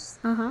nurse.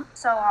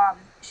 So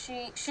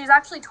she's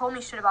actually told me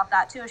shit about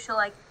that too. She'll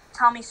like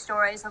tell me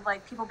stories of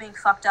like people being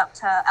fucked up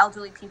to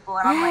elderly people,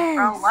 and I'm like,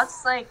 bro,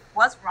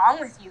 what's wrong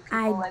with you people?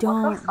 I like,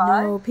 don't what the fuck?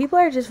 know. People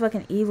are just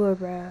fucking evil,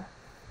 bro.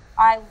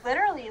 I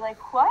literally like,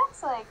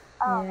 what? Like,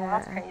 oh, yeah.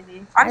 That's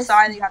crazy. I'm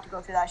sorry that you have to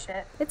go through that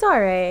shit. It's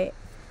alright.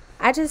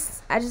 I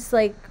just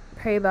like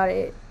pray about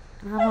it.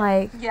 And I'm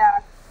like,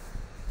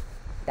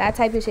 that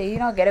type of shit, you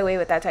don't get away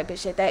with that type of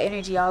shit. That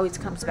energy always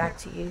comes back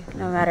to you,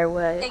 no matter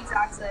what.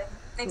 Exactly.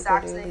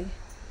 Literally.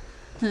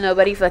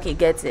 Nobody fucking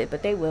gets it,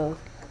 but they will.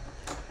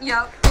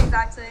 Yep,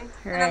 exactly.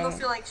 Right. And then they'll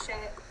feel like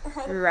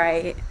shit.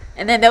 Right.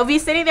 And then they'll be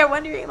sitting there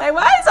wondering, like,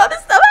 why is all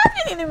this stuff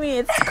happening to me?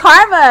 It's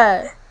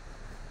karma.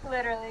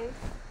 Literally.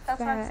 That's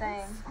what I'm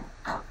saying.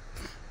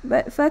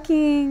 But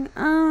fucking,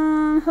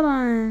 hold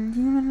on.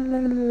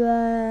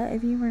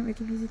 If you weren't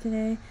making music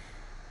today,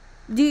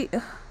 do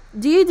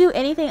you do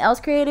anything else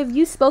creative?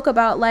 You spoke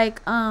about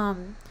like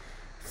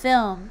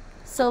film.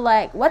 So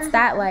like, what's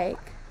that like?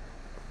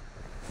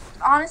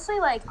 Honestly,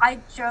 like I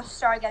just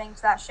started getting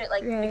to that shit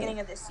like the beginning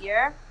of this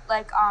year.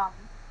 Like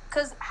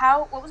cause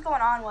what was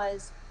going on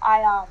was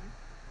I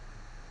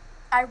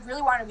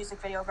really wanted a music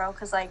video, bro.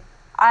 Cause like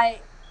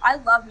I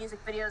love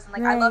music videos, and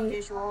like I love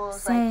visuals.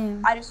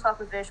 Same. Like I just fuck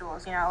with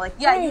visuals, you know. Like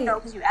you know,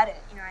 because you edit,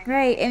 you know what I mean?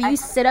 Right. And you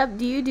sit up.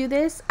 Do you do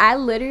this? I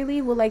literally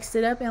will like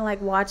sit up and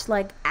like watch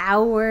like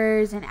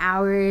hours and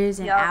hours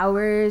and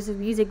hours of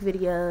music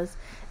videos,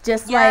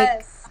 just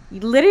like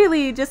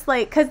literally just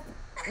like, cause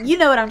you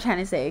know what I'm trying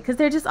to say, cause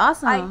they're just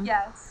awesome.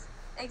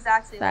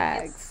 Exactly.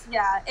 Like,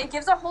 it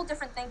gives a whole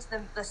different thing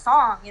to the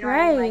song, you know what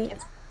I mean? Like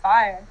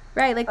fire.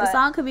 Right, like, the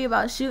song could be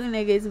about shooting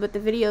niggas, but the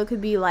video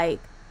could be, like,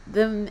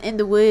 them in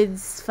the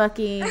woods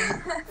fucking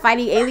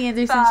fighting aliens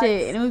or some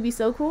shit, and it would be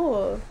so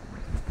cool.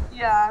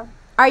 Yeah.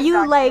 Are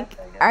you, like,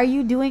 are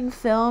you doing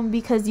film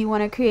because you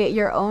want to create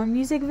your own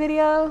music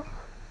video?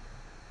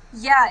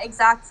 Yeah,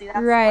 exactly. That's,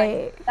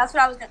 right. Like, that's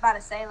what I was about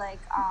to say. Like,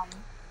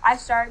 I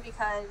started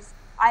because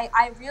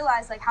I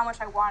realized, like, how much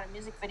I wanted a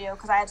music video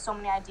because I had so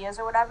many ideas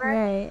or whatever.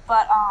 Right.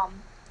 But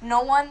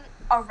no one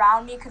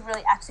around me could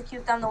really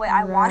execute them the way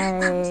I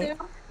wanted them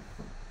to.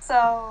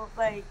 So,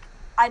 like,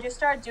 I just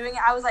started doing it.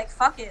 I was like,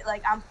 fuck it.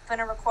 Like, I'm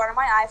finna record on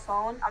my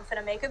iPhone. I'm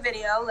finna make a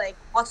video. Like,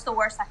 what's the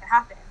worst that can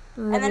happen?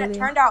 Literally. And then it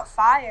turned out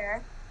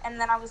fire. And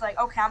then I was like,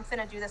 okay, I'm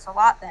finna do this a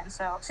lot then.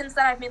 So, since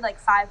then, I've made, like,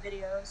 5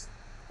 videos.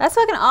 That's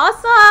fucking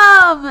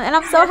awesome. And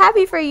I'm so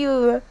happy for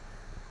you.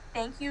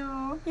 Thank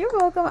you. You're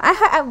welcome.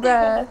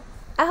 I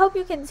hope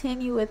you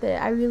continue with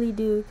it. I really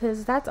do,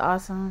 because that's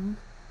awesome.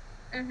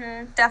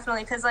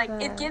 Definitely, because, like,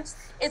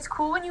 it's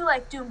cool when you,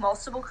 like, do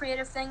multiple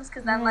creative things,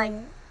 because then, like,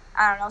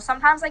 I don't know,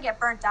 sometimes I get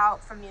burnt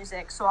out from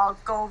music, so I'll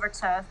go over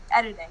to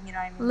editing, you know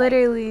what I mean?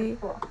 Literally.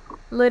 Like, cool.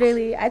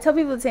 Literally. I tell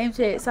people the same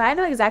shit, so I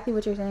know exactly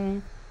what you're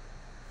saying.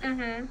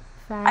 Facts.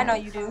 I know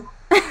you do.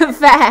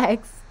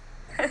 Facts.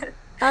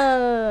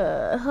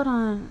 Hold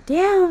on.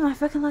 Damn, I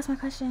fucking lost my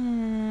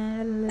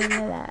question.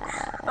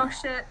 Oh,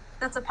 shit.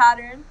 That's a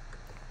pattern.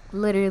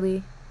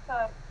 Literally.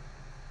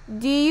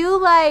 Do you,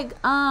 like,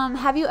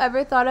 have you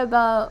ever thought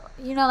about,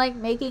 you know, like,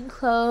 making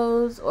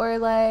clothes, or,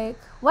 like,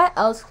 what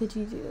else could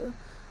you do?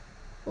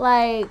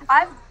 Like,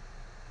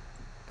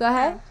 go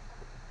ahead.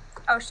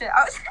 Oh, shit.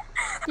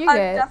 You're I've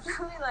good.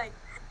 definitely, like,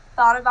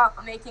 thought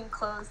about making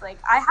clothes. Like,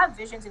 I have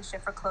visions and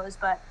shit for clothes,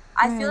 but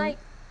I feel like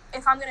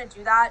if I'm gonna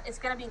do that, it's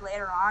gonna be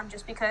later on,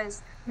 just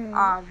because,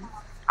 I'm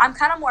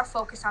kind of more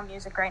focused on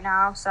music right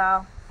now,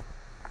 so,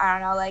 I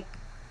don't know, like,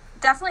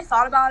 definitely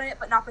thought about it,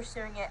 but not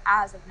pursuing it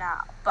as of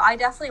now. But I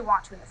definitely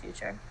want to in the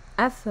future.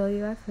 I feel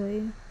you.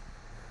 And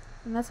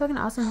that's fucking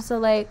awesome. So,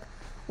 like,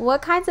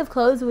 what kinds of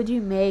clothes would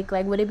you make?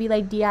 Like, would it be,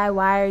 like,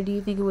 DIY, or do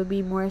you think it would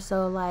be more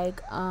so,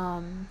 like,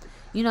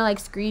 you know, like,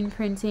 screen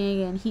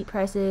printing and heat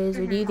presses,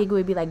 or do you think it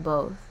would be, like,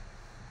 both?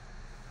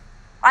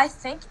 I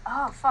think,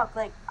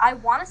 like, I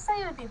want to say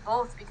it would be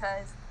both,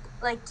 because,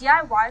 like,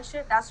 DIY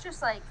shit, that's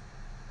just, like,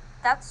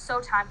 that's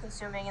so time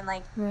consuming, and,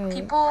 like,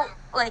 people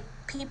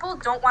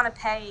don't want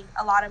to pay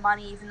a lot of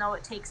money, even though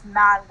it takes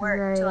mad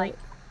work to, like,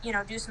 you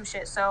know, do some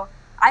shit. So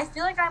I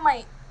feel like I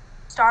might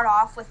start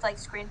off with, like,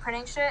 screen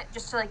printing shit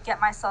just to, like, get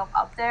myself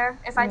up there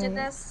if I did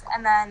this,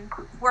 and then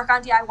work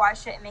on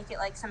DIY shit and make it,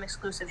 like, some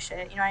exclusive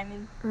shit, you know what I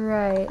mean?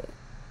 Right.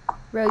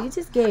 Bro, you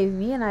just gave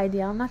me an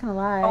idea, I'm not gonna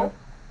lie. Oh.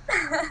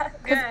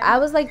 Because I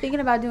was, like, thinking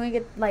about doing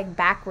it, like,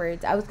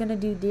 backwards. I was gonna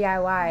do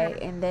DIY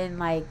and then,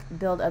 like,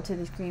 build up to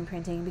the screen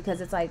printing,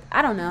 because it's, like,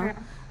 I don't know.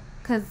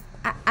 Because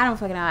I don't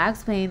fucking know. I'll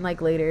explain, like,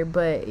 later,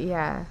 but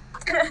yeah.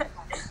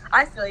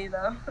 I feel you,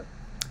 though.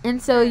 And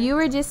so you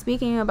were just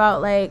speaking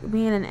about, like,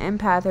 being an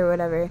empath or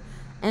whatever.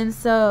 And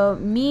so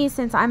me,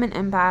 since I'm an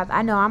empath,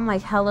 I know I'm,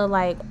 like, hella,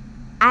 like,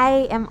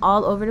 I am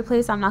all over the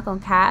place. I'm not gonna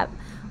cap.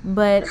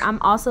 But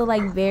I'm also,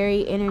 like,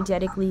 very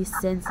energetically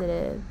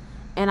sensitive.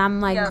 And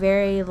I'm, like,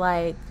 very,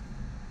 like,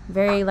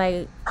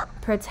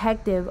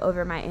 protective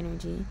over my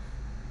energy.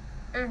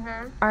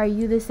 Are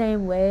you the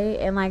same way?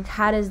 And, like,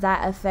 how does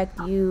that affect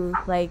you,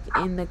 like,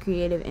 in the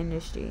creative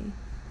industry?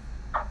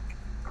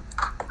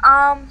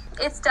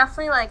 It's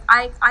definitely, like,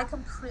 I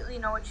completely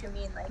know what you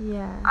mean. Like,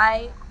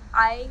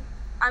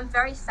 I'm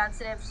very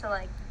sensitive to,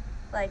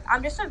 like,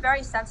 I'm just a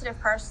very sensitive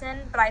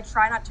person, but I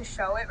try not to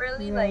show it,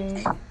 really.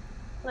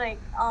 Like,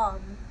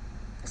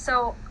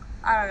 so,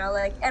 I don't know,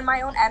 like, and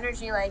my own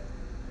energy, like,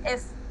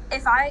 if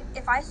I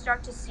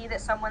start to see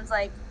that someone's,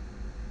 like,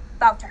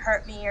 about to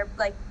hurt me, or,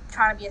 like,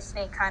 trying to be a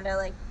snake, kind of,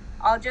 like,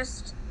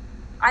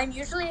 I'm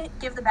usually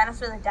give the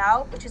benefit of the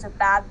doubt, which is a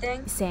bad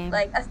thing. Same.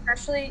 Like,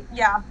 especially,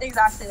 yeah,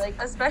 exactly,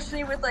 like,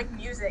 especially with, like,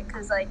 music,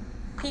 because, like,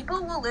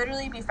 people will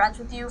literally be friends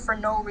with you for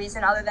no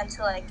reason other than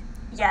to, like,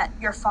 get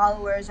your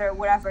followers or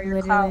whatever,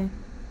 your clout.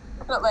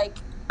 But, like,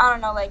 I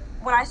don't know, like,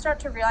 when I start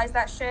to realize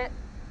that shit,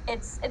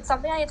 it's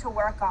something I need to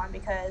work on,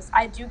 because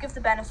I do give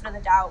the benefit of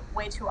the doubt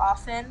way too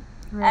often.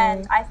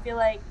 And I feel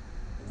like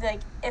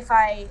if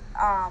I'm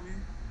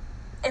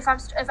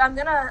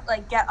gonna,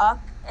 like, get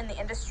up in the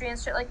industry and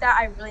shit like that,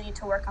 I really need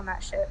to work on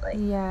that shit. Like,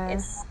 you know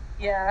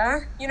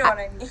what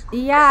I mean.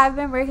 Yeah, I've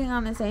been working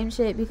on the same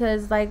shit,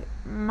 because, like,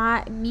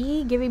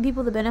 me giving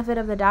people the benefit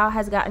of the doubt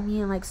has gotten me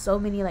in, like, so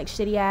many, like,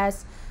 shitty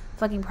ass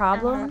fucking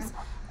problems.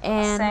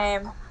 And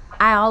same.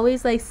 I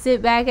always, like,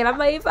 sit back and I'm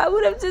like, if I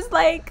would have just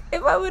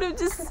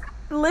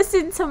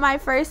listened to my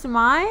first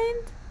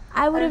mind,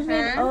 I would have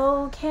been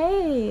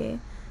okay.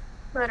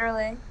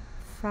 Literally.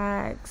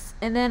 Facts.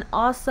 And then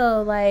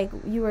also, like,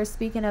 you were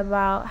speaking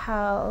about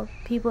how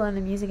people in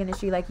the music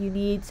industry, like, you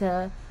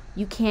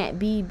can't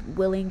be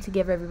willing to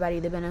give everybody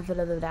the benefit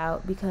of the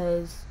doubt,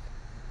 because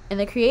And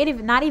the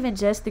creative, not even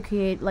just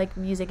the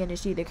music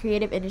industry, the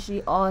creative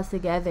industry all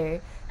together.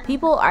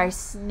 People are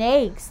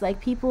snakes. Like,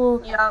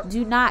 people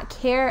do not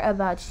care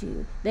about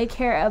you. They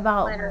care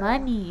about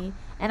money.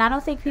 And I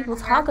don't think people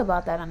talk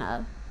about that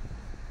enough.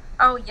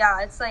 Oh,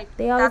 yeah. It's like...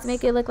 They always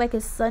make it look like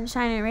it's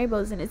sunshine and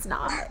rainbows, and it's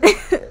not.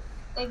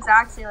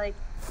 Exactly. Like,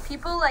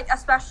 people, like,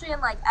 especially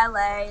in, like,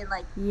 LA and,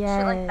 like,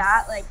 shit like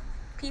that, like,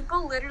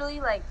 people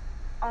literally, like,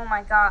 oh,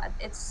 my God.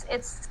 It's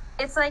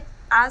like,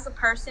 as a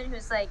person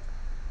who's, like,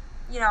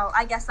 you know,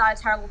 I guess not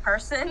a terrible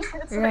person.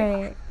 It's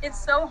like,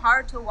 it's so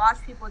hard to watch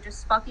people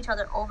just fuck each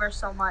other over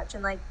so much,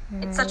 and like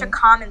it's such a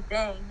common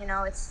thing, you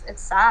know. It's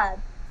sad.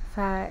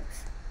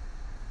 Facts.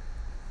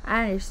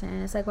 I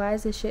understand. It's like, why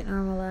is this shit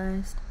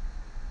normalized?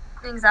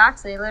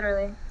 Exactly,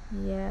 literally.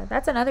 Yeah,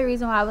 that's another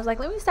reason why I was like,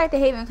 let me start the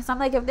Haven, because I'm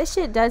like, if this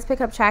shit does pick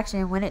up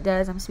traction, when it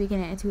does, I'm speaking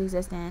it into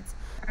existence.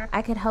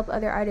 I could help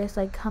other artists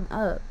like come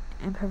up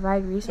and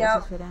provide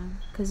resources for them.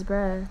 Cause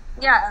bruh.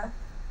 Yeah.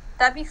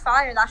 That'd be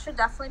fire. That should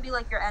definitely be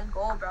like your end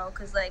goal, bro.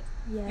 Cause like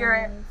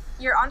you're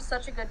on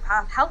such a good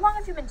path. How long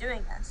have you been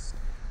doing this?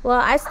 Well,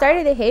 I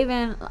started the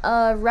Haven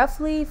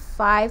roughly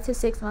 5 to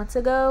 6 months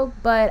ago,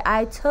 but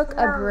I took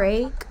a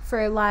break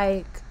for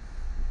like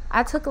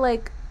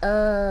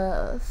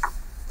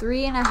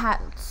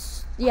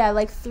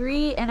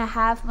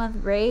 3.5 month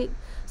break.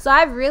 So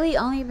I've really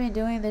only been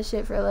doing this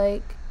shit for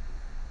like,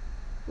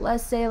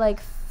 let's say like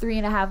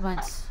 3.5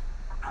 months.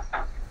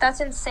 That's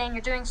insane.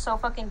 You're doing so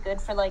fucking good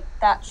for like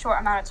that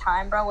short amount of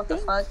time, bro. What the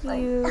fuck?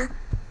 You. Like,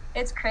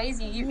 it's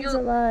crazy. You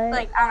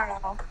like, I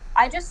don't know.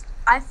 I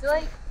feel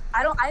like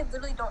I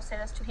literally don't say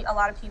this to a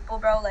lot of people,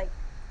 bro. Like,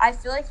 I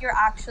feel like you're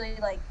actually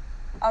like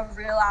a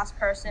real ass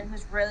person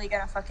who's really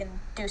gonna fucking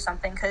do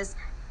something. Cause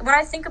when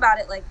I think about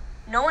it, like,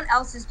 no one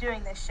else is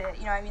doing this shit.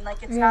 You know what I mean?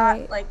 Like, it's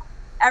not like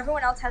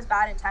everyone else has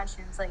bad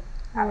intentions. Like,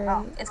 I don't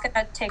know. It's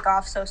gonna take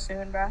off so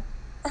soon, bro.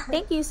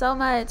 Thank you so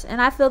much.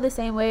 And I feel the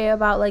same way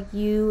about like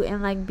you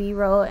and like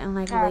B-Roll and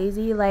like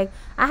Lazy. Like,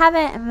 I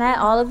haven't met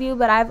all of you,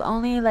 but I've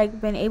only like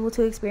been able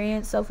to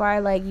experience so far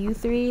like you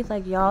three,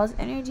 like y'all's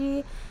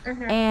energy.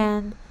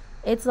 And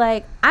it's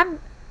like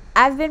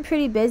I've been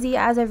pretty busy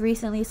as of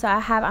recently, so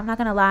I'm not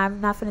gonna lie, I'm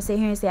not gonna sit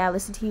here and say I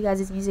listen to you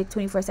guys' music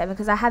 24/7,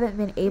 because I haven't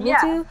been able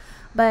to.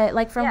 But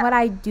like, from what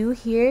I do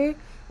hear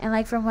and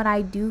like from what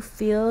I do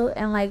feel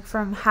and like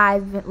from how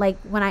I've been, like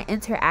when I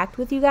interact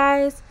with you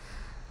guys,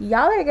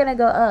 y'all are gonna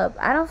go up.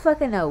 I don't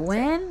fucking know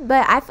when,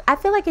 but I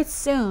feel like it's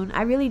soon.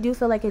 I really do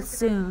feel like it's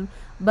soon.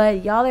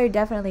 But y'all are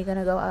definitely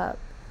gonna go up.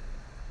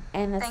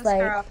 And it's like,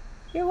 girl.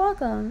 You're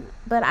welcome.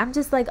 But I'm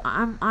just like,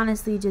 I'm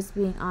honestly just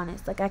being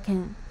honest. Like,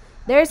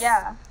 there's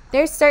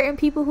certain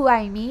people who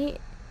I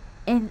meet,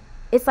 and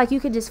it's like you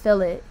can just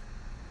feel it.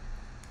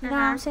 You know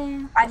what I'm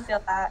saying? I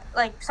feel that.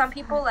 Like, some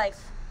people, like,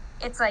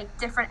 it's like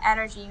different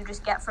energy you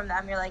just get from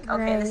them. You're like,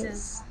 okay, this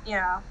is, you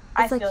know,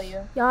 I feel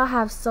you. Y'all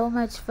have so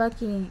much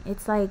fucking,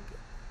 it's like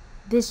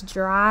this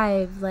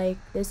drive, like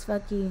this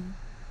fucking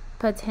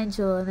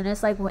potential. And then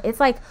it's like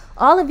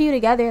all of you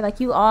together,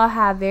 like you all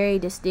have very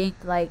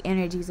distinct like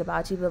energies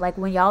about you, but like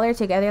when y'all are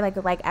together,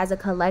 like as a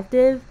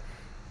collective,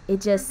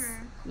 it just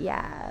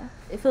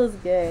it feels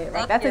good.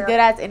 Like, that's a good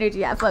ass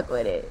energy. I fuck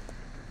with it.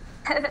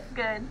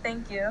 Good,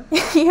 thank you.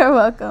 You're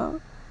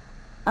welcome.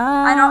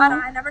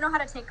 I never know how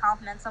to take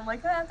compliments. I'm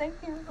like, thank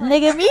you. Like,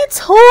 nigga, me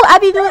too. I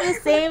be doing the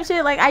same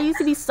shit. Like, I used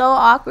to be so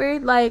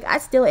awkward. Like, I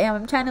still am.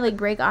 I'm trying to like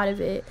break out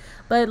of it.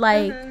 But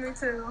like, me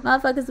too.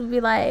 Motherfuckers would be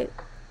like,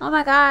 oh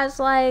my gosh,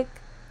 like,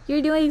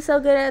 you're doing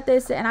so good at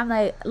this. And I'm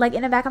like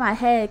in the back of my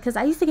head, because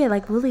I used to get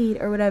like bullied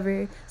or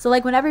whatever. So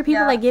like whenever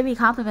people like give me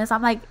compliments,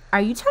 I'm like,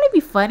 are you trying to be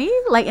funny?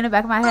 Like in the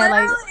back of my head,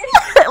 like,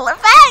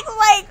 facts.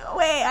 Like,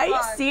 wait, are you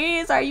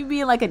serious? Or are you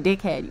being like a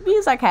dickhead? You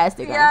being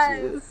sarcastic,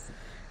 aren't you?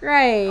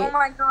 Right. Oh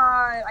my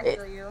god, I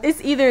feel you. It's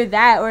either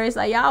that or it's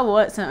like, y'all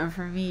want something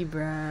from me,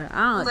 bruh.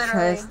 I don't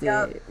trust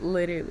it.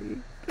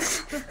 Literally.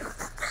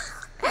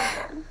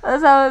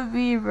 That's how it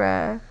be,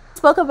 bruh.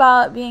 Spoke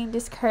about being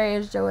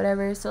discouraged or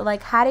whatever. So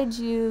like, how did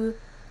you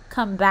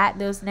combat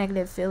those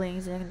negative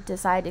feelings and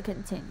decide to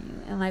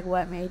continue? And like,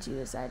 what made you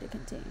decide to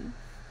continue?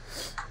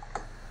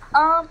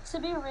 To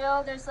be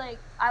real, there's like,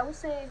 I would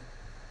say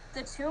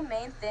the two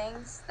main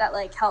things that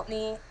like help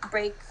me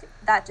break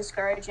that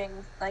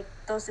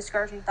those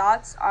discouraging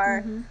thoughts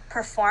are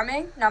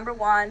performing, number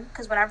one,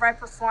 because whenever I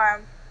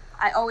perform,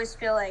 I always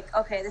feel like,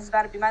 okay, this is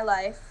about to be my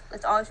life.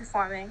 It's always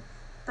performing.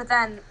 But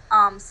then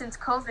since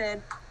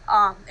COVID,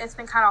 it's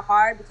been kind of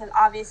hard because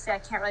obviously I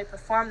can't really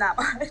perform that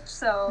much.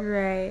 So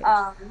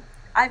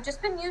I've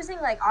just been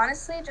using, like,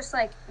 honestly, just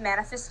like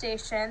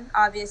manifestation,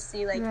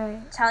 obviously, like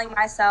telling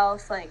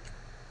myself like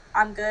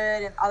I'm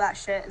good and all that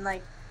shit, and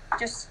like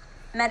just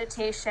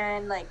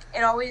meditation. Like,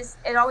 it always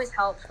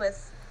helps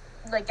with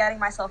like getting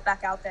myself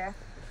back out there.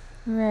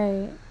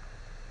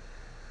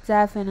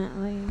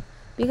 Definitely.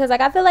 Because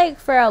like, I feel like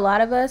for a lot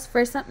of us,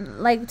 for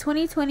some, like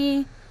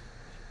 2020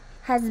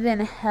 has been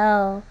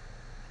hell.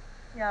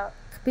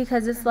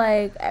 Because it's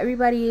like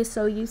everybody is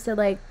so used to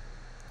like,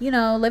 you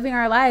know, living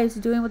our lives,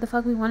 doing what the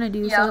fuck we want to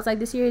do. So it's like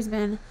this year has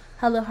been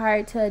hella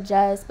hard to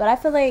adjust. But I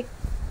feel like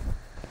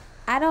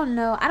I don't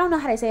know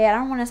how to say it. I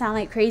don't want to sound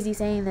like crazy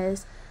saying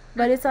this,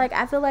 but it's like,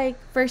 I feel like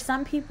for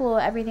some people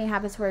everything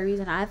happens for a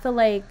reason. I feel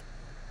like,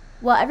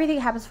 well, everything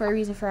happens for a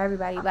reason for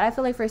everybody, but I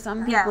feel like for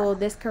some people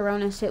this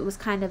corona shit was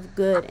kind of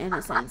good in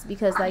a sense,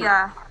 because like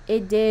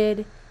it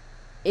did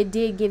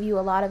give you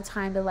a lot of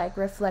time to like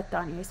reflect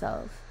on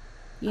yourself,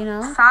 you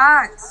know?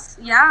 Facts.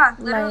 Yeah,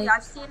 literally,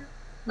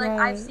 Like,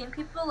 I've seen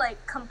people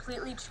like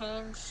completely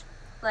change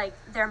like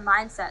their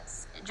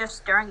mindsets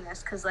just during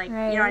this, because like, you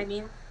know what I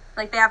mean,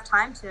 like they have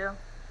time to.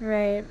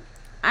 Right.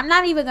 I'm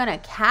not even gonna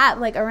cap,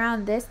 like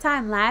around this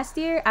time last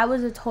year I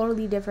was a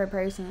totally different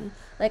person.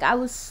 Like I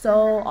was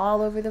so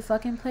all over the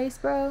fucking place,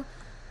 bro.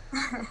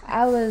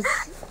 I was,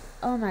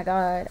 oh my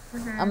god,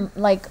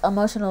 like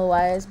emotional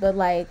wise, but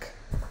like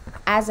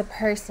as a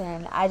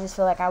person I just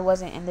feel like I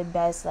wasn't in the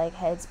best like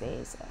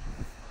headspace.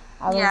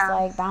 I was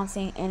like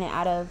bouncing in and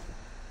out of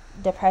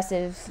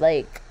depressive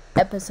like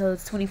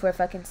episodes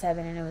 24/7,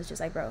 and it was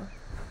just like, bro,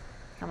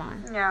 come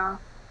on. Yeah,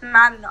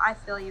 I don't know, I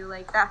feel you,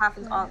 like that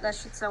happens all, that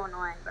shit's so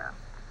annoying, bro.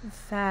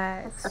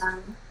 Facts.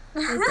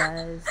 It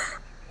does.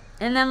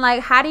 And then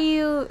like, how do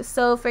you,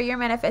 so for your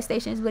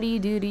manifestations, what do?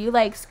 Do you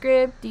like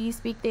script? Do you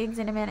speak things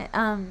into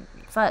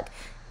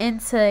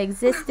into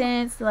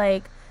existence?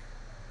 Like,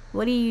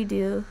 what do you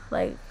do?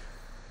 Like,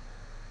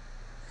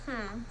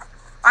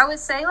 I would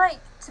say, like,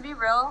 to be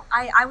real,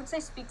 I would say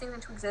speak things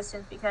into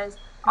existence, because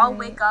I'll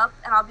wake up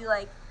and I'll be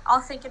like, I'll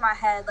think in my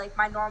head, like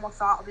my normal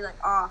thought will be like,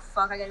 oh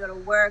fuck, I gotta go to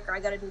work, or I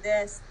gotta do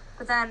this,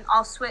 but then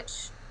I'll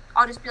switch,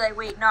 I'll just be like,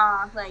 wait,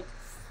 nah, like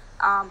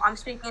I'm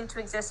speaking into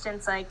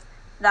existence, like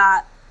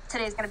that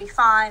today's gonna be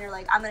fine, or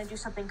like I'm gonna do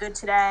something good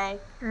today,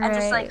 and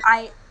just like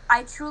I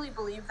truly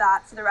believe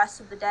that for the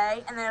rest of the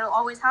day, and then it'll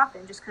always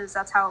happen just because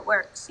that's how it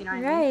works, you know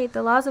what I mean? Right,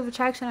 the laws of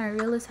attraction are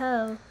real as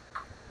hell.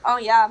 Oh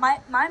yeah,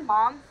 my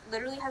mom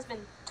literally has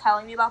been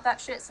telling me about that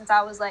shit since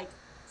I was like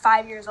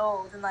 5 years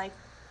old, and like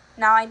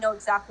now I know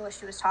exactly what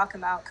she was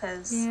talking about,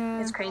 because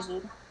it's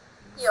crazy.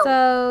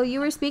 So you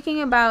were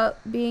speaking about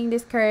being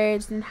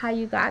discouraged and how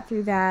you got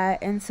through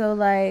that, and so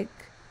like,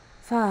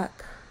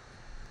 fuck,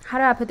 how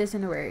do I put this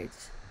into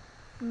words?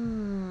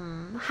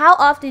 How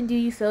often do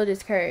you feel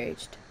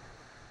discouraged?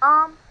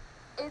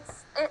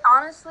 It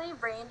honestly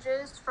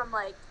ranges from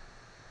like,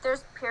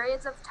 there's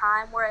periods of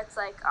time where it's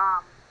like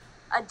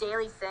a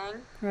daily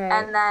thing,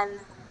 and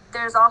then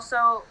there's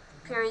also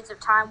periods of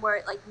time where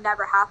it like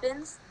never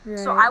happens.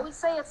 So I would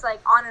say it's like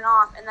on and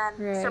off, and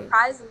then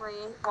surprisingly,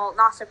 well,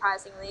 not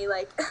surprisingly,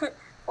 like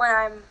when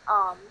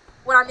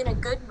I'm in a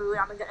good mood,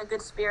 I'm in a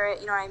good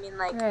spirit, you know what I mean,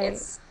 like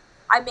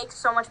I make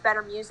so much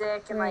better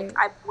music, and like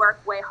I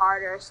work way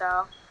harder,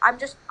 so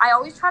I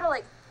always try to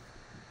like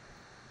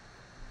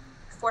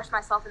force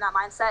myself in that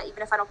mindset,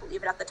 even if I don't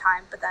believe it at the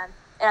time, but then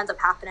it ends up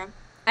happening.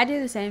 I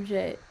do the same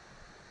shit.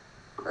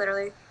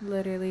 Literally.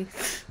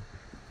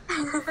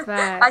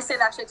 I say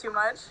that shit too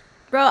much.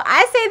 Bro,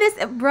 I say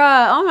this,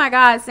 bro, oh my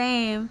god,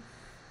 same.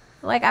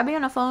 Like, I be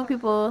on the phone with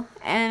people,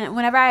 and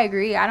whenever I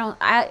agree, I'll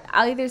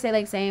either say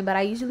like same, but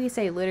I usually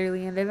say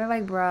literally, and they're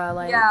like, bro,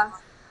 like,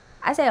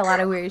 I say a lot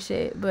of weird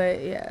shit,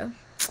 but yeah.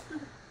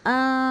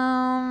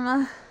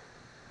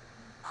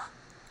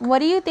 What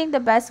do you think the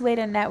best way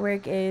to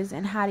network is,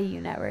 and how do you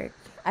network?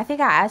 I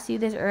think I asked you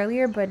this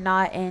earlier, but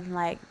not in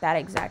like that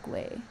exact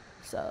way.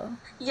 So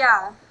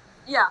yeah.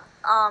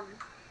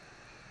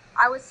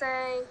 I would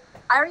say,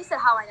 I already said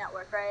how I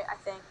network, right? I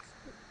think.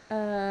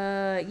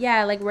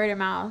 Yeah, like word of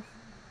mouth.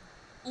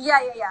 Yeah.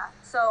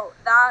 So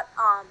that,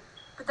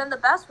 but then the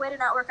best way to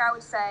network, I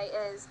would say,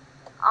 is,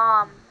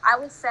 I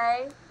would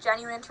say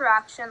genuine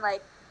interaction.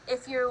 Like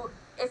if you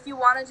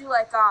want to do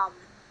like a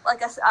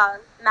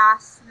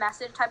mass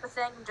message type of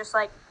thing, just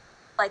like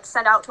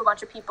send out to a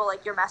bunch of people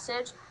like your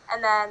message,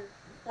 and then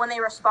when they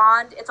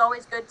respond, it's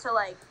always good to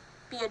like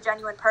be a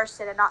genuine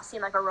person and not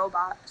seem like a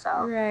robot.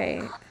 So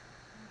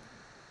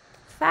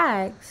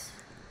facts,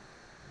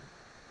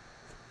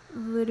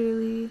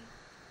 literally.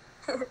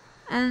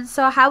 And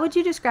so how would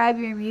you describe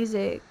your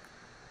music?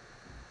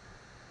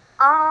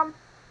 My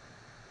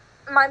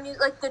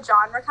music, like the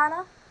genre, kind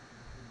of.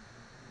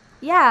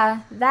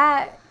 Yeah,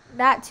 that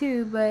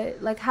too,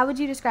 but like, how would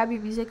you describe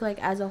your music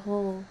like as a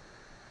whole?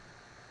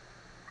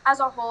 As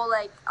a whole,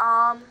 like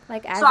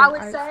as so an I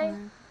would art say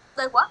form.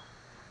 Like what?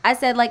 I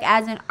said like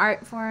as an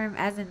art form,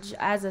 as a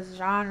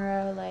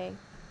genre, like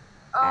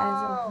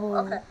as a whole.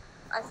 Okay,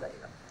 I see you.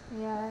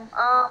 Yeah.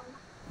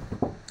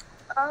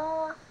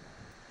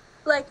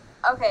 Like,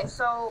 okay,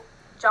 so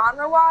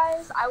genre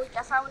wise, I would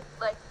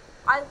like,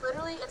 I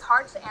literally, it's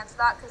hard to answer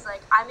that because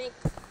like I make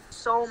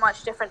so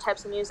much different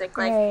types of music.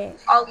 Like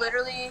I'll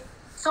literally,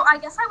 so I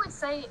guess I would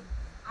say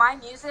my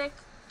music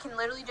can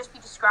literally just be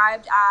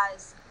described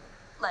as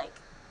like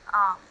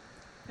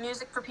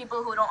music for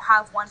people who don't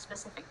have one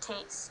specific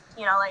taste,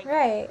 you know, like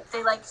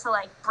they like to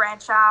like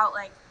branch out,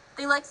 like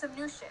they like some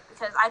new shit,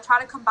 because I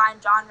try to combine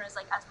genres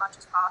like as much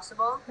as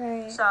possible.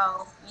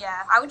 So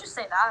yeah, I would just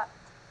say that.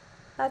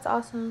 That's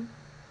awesome.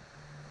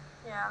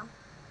 Yeah.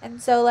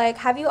 And so like,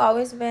 have you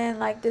always been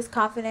like this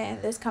confident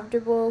and this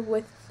comfortable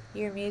with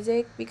your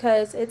music?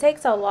 Because it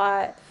takes a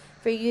lot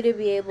for you to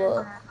be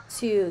able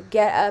to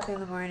get up in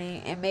the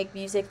morning and make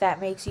music that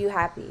makes you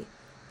happy.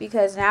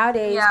 Because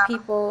nowadays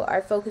people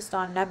are focused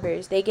on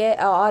numbers. They get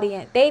an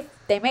audience. They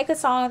make a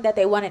song that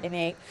they wanted to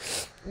make,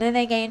 and then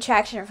they gain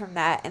traction from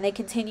that, and they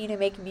continue to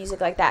make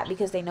music like that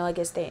because they know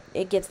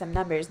it gets them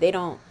numbers. They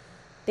don't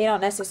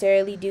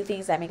necessarily do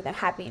things that make them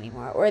happy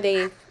anymore, or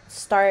they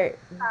start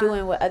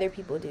doing what other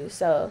people do.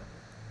 So,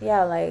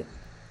 yeah, like,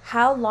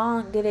 how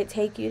long did it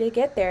take you to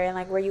get there, and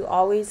like, were you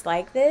always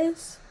like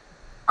this?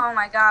 Oh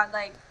my god,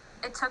 like,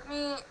 it took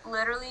me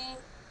literally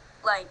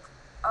like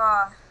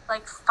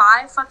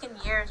 5 fucking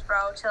years,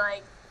 bro, to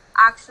like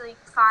actually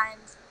find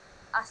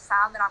a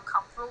sound that I'm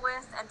comfortable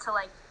with and to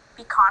like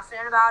be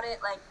confident about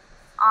it. Like,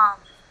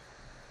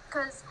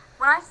 because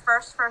when I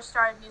first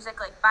started music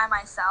like by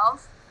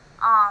myself,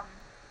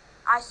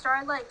 I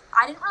started like,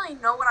 I didn't really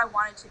know what I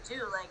wanted to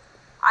do. Like,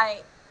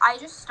 I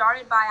just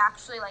started by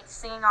actually like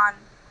singing on,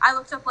 I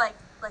looked up like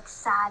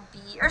sad B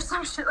or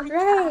some shit like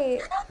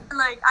that. And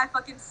like I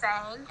fucking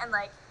sang, and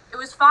like it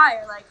was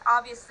fire. Like,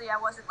 obviously I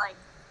wasn't like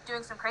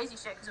doing some crazy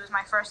shit because it was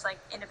my first like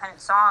independent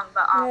song,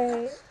 but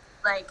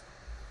like,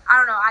 I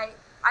don't know,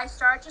 I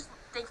started just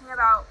thinking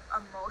about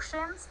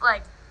emotions.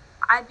 Like,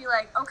 I'd be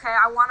like, okay,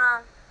 I want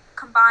to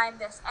combine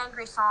this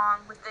angry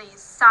song with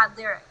these sad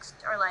lyrics,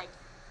 or like,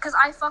 because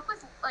I fuck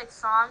with like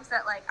songs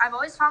that like, I've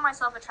always found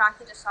myself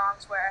attracted to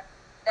songs where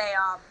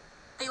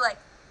they like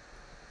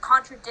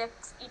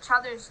contradict each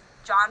other's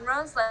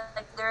genres,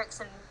 like lyrics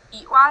and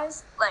beat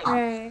wise, like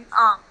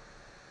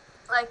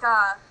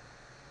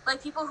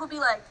like people who be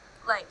like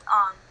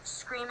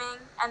screaming,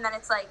 and then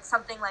it's like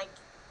something like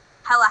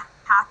hella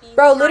happy.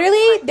 Bro,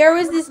 literally, there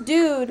was this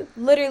dude,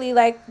 literally,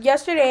 like,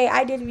 yesterday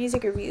I did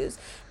music reviews,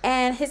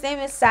 and his name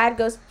is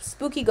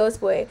Spooky Ghost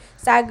Boy,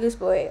 Sad Goose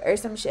Boy, or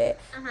some shit,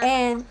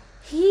 and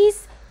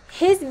his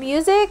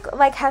music,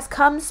 like, has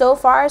come so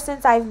far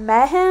since I've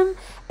met him,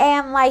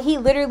 and, like, he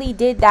literally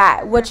did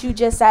that, what you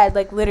just said,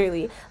 like,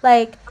 literally,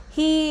 like,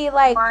 he,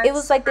 like, it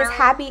was, like, this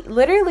happy,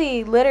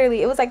 literally,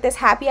 it was, like, this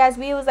happy-ass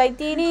beat. It was, like,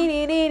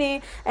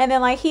 dee-dee-dee-dee-dee, and then,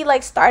 like, he,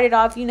 like, started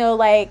off, you know,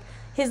 like,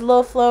 his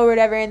little flow or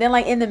whatever, and then,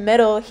 like, in the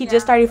middle, he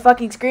just started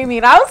fucking screaming,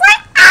 and I was,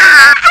 like,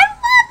 I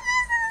love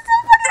this is so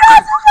fucking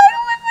awesome, like,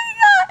 oh my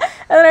god,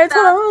 and then I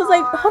told him, I was,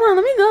 like, hold on,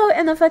 let me go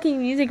in the fucking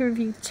music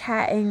review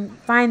chat and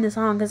find the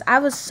song, because I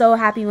was so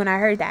happy when I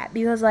heard that,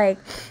 because, like,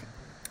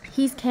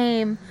 he's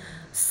came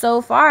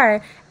so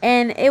far,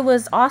 and it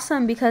was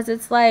awesome, because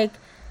it's, like,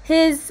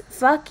 his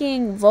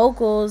fucking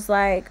vocals,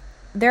 like,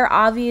 they're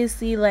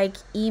obviously, like,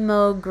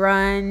 emo,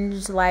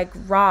 grunge, like,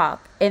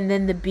 rock. And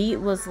then the beat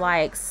was,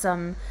 like,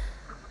 some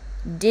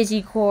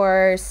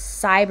digicore,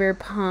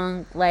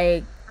 cyberpunk,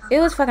 like, it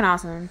was fucking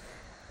awesome.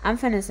 I'm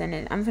finna send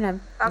it. I'm finna,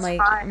 like,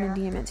 I'm gonna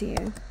DM it to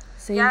you.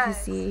 So you can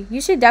see.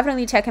 You should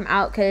definitely check him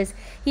out, because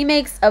he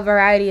makes a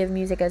variety of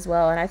music as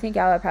well. And I think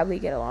y'all would probably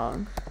get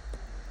along.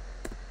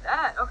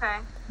 Okay.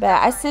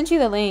 But I sent you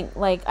the link,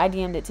 like, I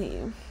DM'd it to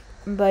you.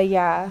 But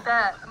yeah.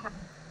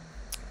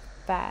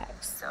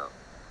 Facts.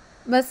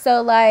 But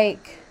so,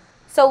 like,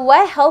 so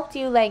what helped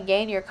you, like,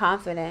 gain your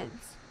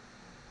confidence?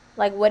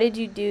 Like, what did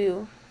you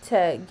do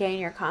to gain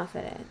your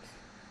confidence?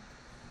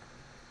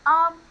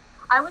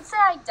 I would say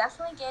I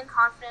definitely gained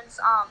confidence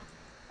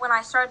when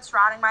I started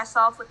surrounding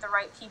myself with the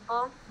right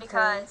people,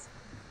 because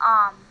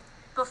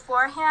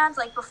beforehand,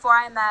 like, before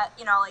I met,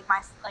 you know, like,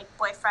 my like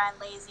boyfriend,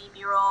 Lazy,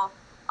 B-Roll,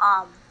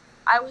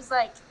 I was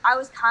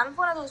kind of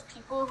one of those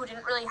people who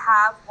didn't really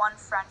have one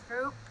friend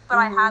group, but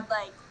I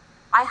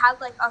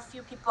had like a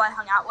few people I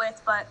hung out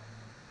with, but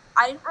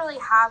I didn't really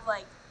have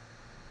like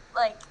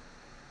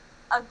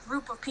a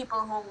group of people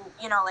who,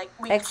 you know, like,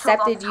 we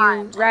accepted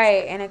you,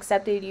 right, and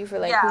accepted you for,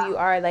 like, who you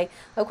are. Like,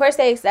 of course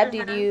they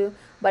accepted you,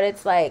 but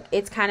it's like,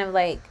 it's kind of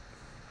like,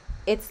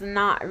 it's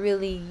not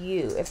really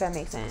you, if that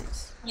makes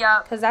sense. Yeah,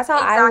 because that's how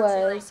I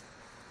was.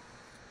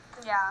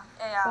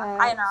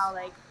 I know,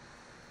 like,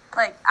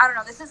 I don't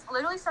know, this is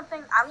literally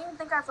something, I don't even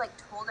think I've, like,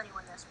 told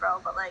anyone this, bro,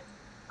 but, like,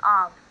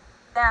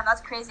 damn, that's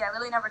crazy, I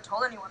literally never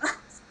told anyone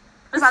this,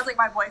 besides, like,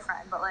 my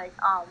boyfriend, but, like,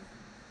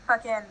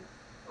 fucking,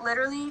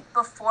 literally,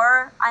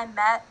 before I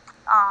met,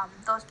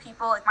 those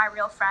people, like, my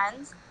real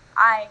friends,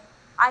 I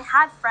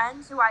had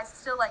friends who I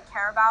still, like,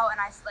 care about, and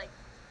I, like,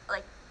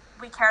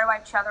 we cared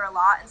about each other a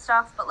lot and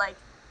stuff, but, like,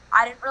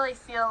 I didn't really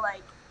feel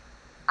like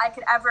I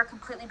could ever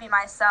completely be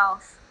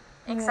myself,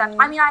 except,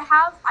 I mean, I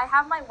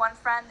have my one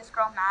friend, this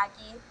girl,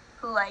 Maggie,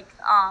 who, like,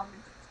 I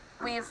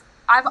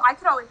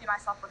could always be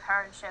myself with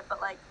her and shit,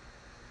 but, like,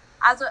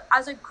 as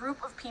a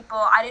group of people,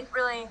 I didn't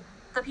really,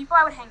 the people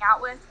I would hang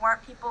out with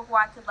weren't people who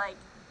I could, like,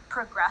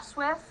 progress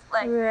with,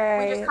 like,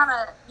 we just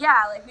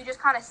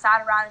kind of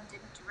sat around and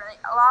didn't do really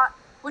a lot,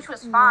 which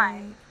was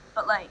fine,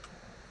 but, like,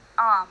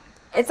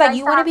 it's like,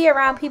 you want to be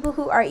around people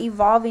who are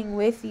evolving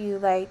with you,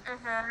 like,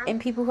 and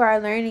people who are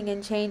learning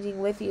and changing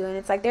with you, and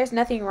it's like, there's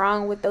nothing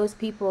wrong with those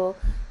people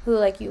who,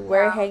 like, you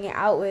were hanging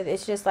out with.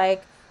 It's just,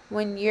 like,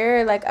 when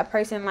you're, like, a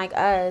person like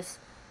us,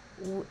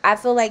 I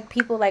feel like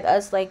people like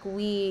us, like,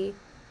 we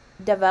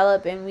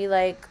develop and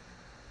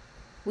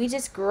we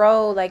just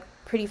grow, like,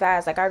 pretty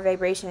fast, like, our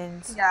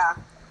vibrations.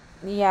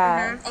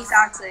 Yeah,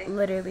 Exactly.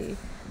 literally.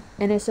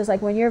 And it's just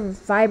like when you're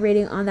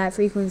vibrating on that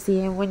frequency,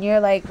 and when you're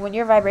like, when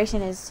your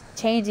vibration is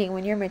changing,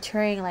 when you're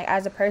maturing, like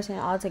as a person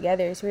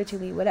altogether,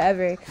 spiritually,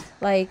 whatever,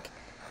 like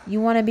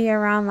you want to be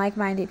around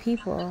like-minded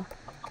people.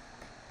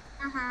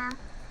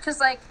 Cause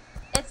like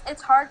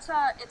it's hard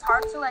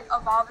to like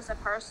evolve as a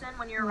person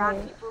when you're around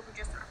Right. people who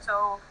just are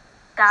so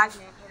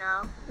stagnant, you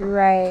know.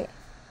 Right.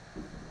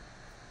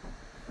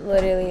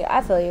 Literally,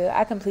 I feel you.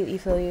 I completely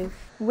feel you.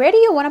 Where do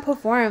you want to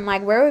perform?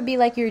 Like, where would be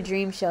like your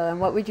dream show, and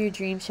what would your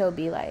dream show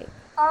be like?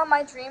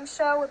 My dream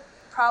show would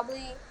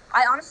probably.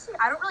 I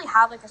don't really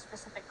have like a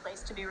specific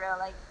place, to be real.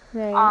 Like,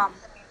 Right.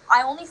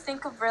 I only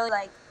think of really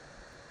like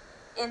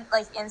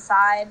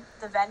inside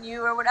the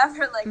venue or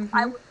whatever. Like,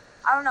 I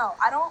don't know.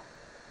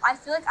 I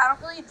feel like I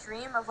don't really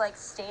dream of like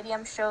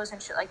stadium shows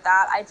and shit like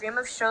that. I dream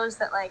of shows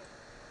that like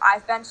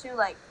I've been to.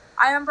 Like,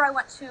 I remember I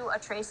went to a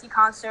Tracy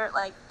concert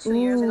like 2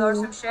 years ago or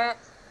some shit,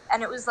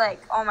 and it was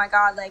like, oh my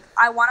god, like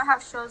I want to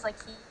have shows like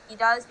he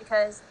does,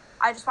 because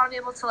I just want to be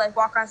able to like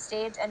walk on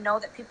stage and know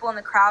that people in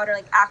the crowd are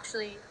like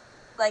actually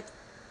like,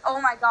 oh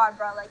my god,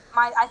 bro, like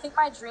I think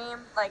my dream,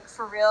 like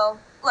for real,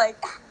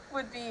 like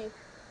would be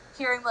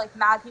hearing like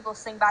mad people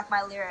sing back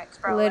my lyrics,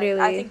 bro. Literally.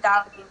 Like, I think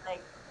that would be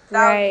like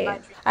that would be my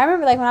dream. I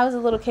remember like when I was a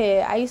little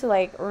kid, I used to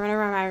like run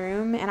around my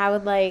room, and I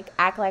would like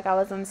act like I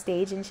was on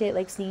stage and shit,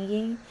 like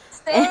singing.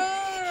 Same.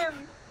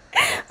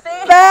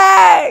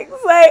 Facts.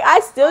 Like I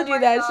still do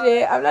that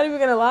shit. I'm not even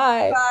gonna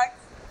lie.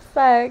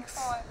 Facts.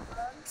 Oh my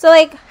god. So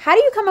like, how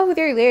do you come up with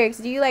your lyrics?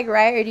 Do you like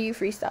write or do you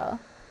freestyle?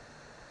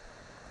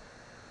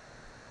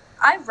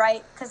 I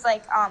write because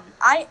like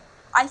I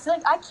feel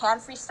like I can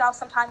freestyle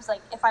sometimes,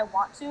 like if I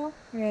want to,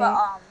 Right. but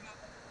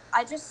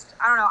I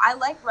don't know, I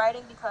like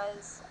writing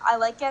because I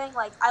like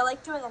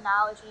doing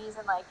analogies,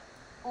 and like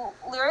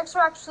lyrics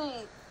are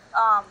actually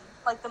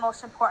like the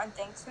most important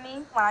thing to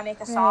me when I make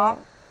a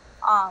song,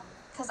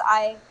 because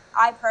I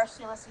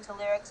personally listen to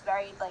lyrics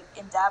very like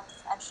in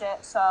depth and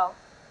shit, so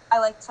I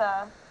like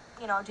to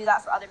do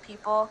that for other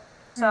people.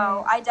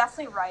 So I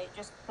definitely write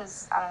just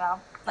because, I don't know,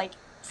 like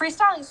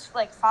freestyling is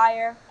like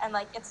fire, and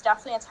like it's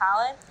definitely a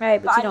talent.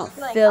 Right, but you I don't just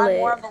feel like feel I'm it.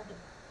 more of a,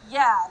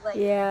 yeah, like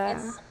Yeah.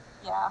 it's,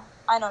 yeah,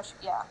 I know,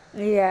 yeah.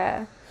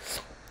 Yeah.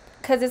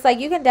 Because it's like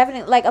you can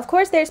definitely, like, of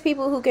course there's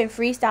people who can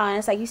freestyle and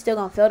it's like you still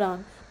gonna feel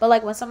them. But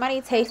like when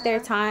somebody takes their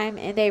time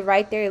and they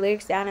write their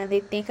lyrics down and they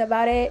think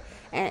about it,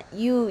 and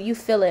you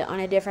feel it on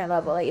a different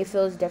level. Like it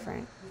feels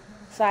different.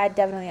 So I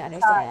definitely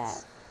understand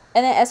that.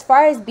 And then as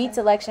far as beat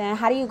selection,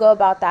 how do you go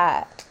about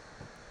that?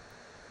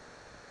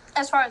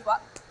 As far as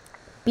what?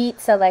 Beat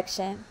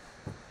selection.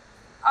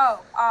 Oh,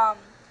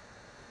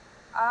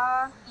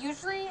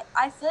 usually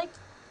I feel like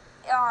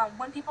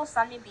when people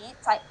send me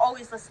beats, I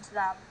always listen to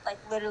them, like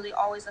literally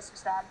always listen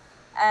to them.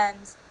 And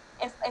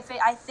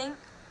I think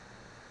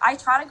I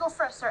try to go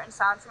for a certain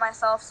sound for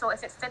myself, so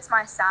if it fits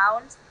my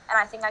sound and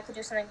I think I could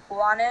do something cool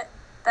on it,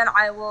 then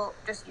I will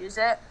just use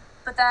it.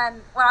 But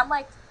then when I'm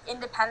like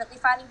independently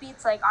finding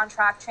beats, like on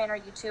Track Train or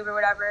YouTube or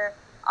whatever,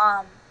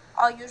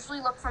 I'll usually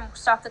look for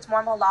stuff that's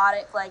more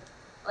melodic, like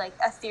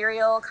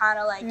ethereal, kind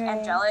of like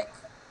angelic,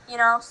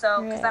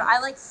 so because then I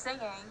like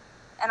singing,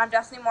 and I'm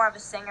definitely more of a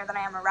singer than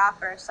I am a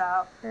rapper,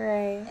 so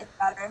it's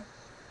better.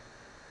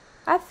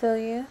 I feel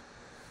you.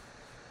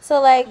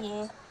 So like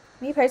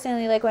me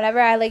personally, like whenever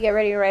I like get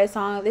ready to write a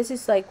song, this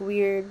is like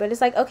weird, but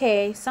it's like,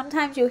 okay,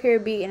 sometimes you'll hear a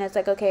beat and it's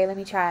like, okay, let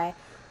me try.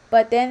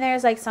 But then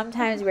there's like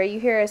sometimes where you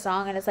hear a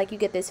song and it's like you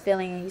get this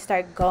feeling and you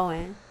start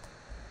going.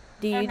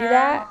 Do you do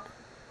that?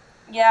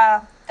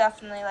 Yeah,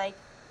 definitely. Like,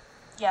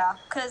 yeah,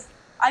 because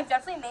I've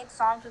definitely made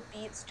songs with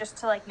beats just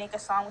to like make a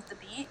song with the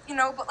beat,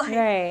 but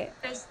like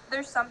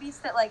there's some beats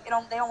that like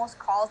they almost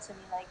call to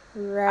me, like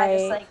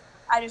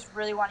I just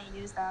really want to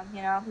use them,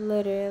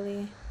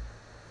 Literally.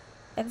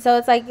 And so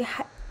it's like,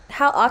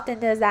 how often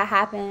does that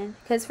happen?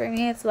 Because for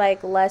me it's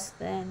like less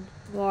than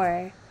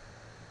more.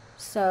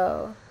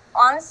 So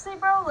honestly,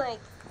 bro,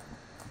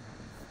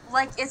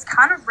 like it's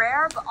kind of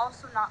rare, but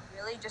also not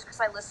really, just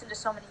because I listen to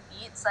so many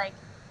beats. Like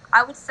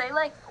I would say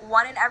like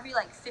 1 in every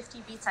like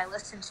 50 beats I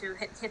listen to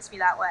hits me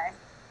that way.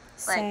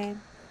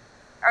 Same.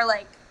 Or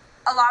like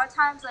a lot of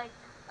times, like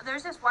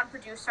there's this one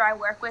producer I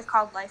work with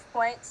called Life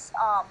Points,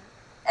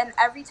 and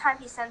every time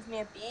he sends me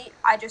a beat,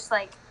 I just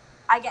like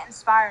I get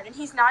inspired. And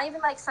he's not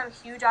even like some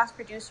huge ass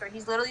producer.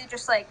 He's literally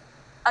just like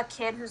a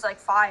kid who's like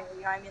fire,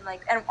 you know what I mean?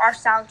 Like, and our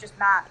sounds just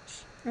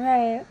match.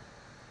 Right.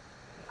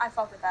 I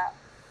fuck with that.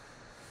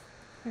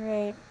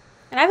 Right.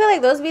 And I feel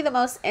like those be the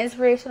most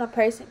inspirational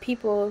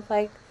people,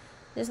 like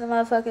just the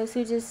motherfuckers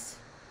who just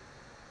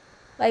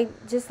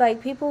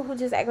like people who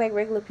just act like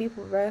regular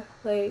people, bro.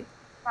 Like,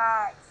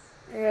 facts.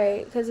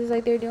 Right, because it's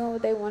like they're doing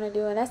what they want to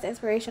do, and that's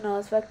inspirational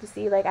as fuck to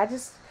see. Like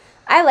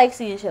I like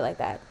seeing shit like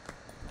that.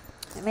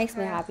 It makes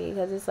me happy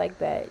because it's like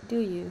that. Do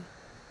you?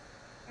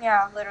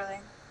 Yeah, literally.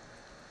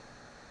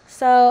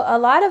 So a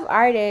lot of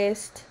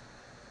artists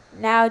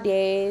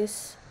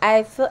nowadays,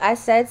 I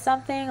said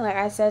something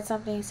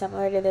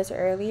similar to this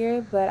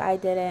earlier, but I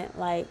didn't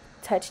like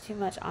touch too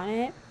much on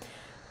it.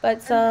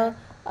 But so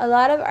a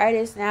lot of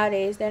artists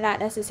nowadays, they're not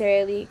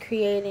necessarily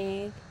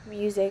creating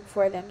music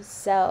for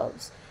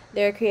themselves.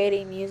 They're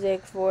creating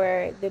music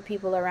for the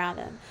people around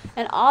them.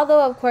 And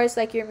although, of course,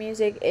 like, your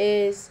music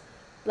is,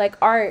 like,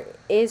 art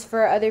is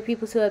for other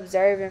people to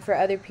observe and for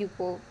other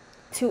people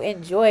to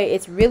enjoy,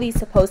 it's really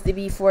supposed to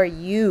be for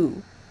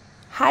you.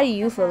 How do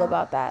you feel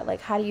about that?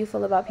 Like, how do you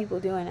feel about people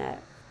doing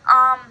that?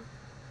 Um,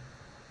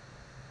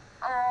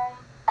 um,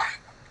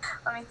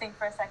 let me think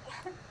for a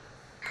second.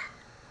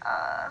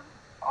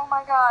 Oh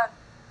my god,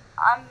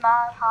 I'm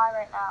mad high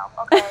right now.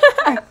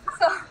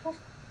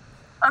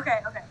 Okay,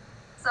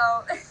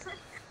 so,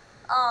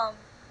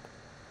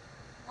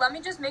 let me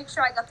just make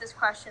sure I got this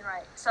question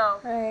right. So,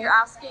 Right. you're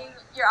asking,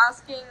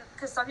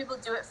 because some people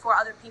do it for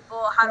other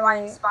people, how do I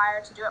Right.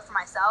 inspire to do it for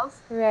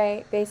myself?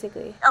 Right,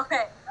 basically.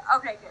 Okay,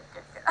 good.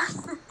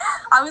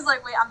 I was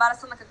like, wait, I'm about to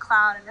sound like a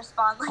clown and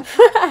respond like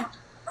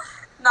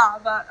nah,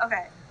 but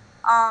okay.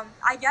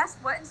 I guess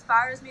what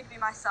inspires me to be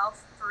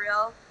myself for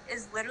real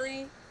is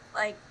literally,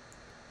 like,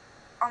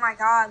 oh my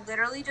god,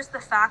 literally just the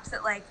fact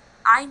that, like,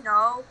 I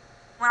know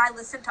when I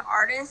listen to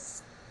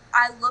artists,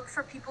 I look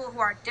for people who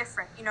are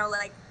different, you know,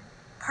 like,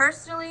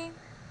 personally,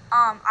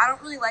 I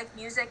don't really like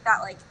music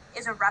that, like,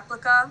 is a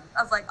replica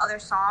of, like, other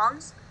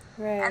songs.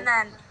 Right. And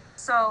then,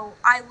 so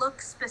I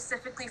look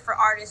specifically for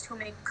artists who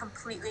make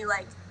completely,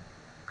 like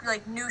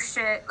new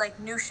shit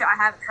I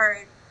haven't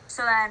heard.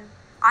 So then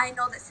I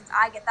know that since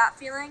I get that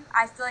feeling,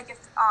 I feel like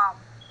if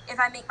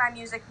I make my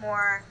music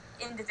more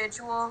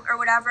individual or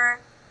whatever,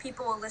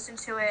 people will listen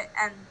to it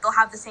and they'll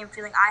have the same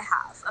feeling I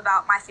have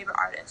about my favorite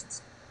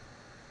artists.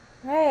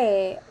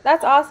 Right.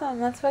 That's awesome.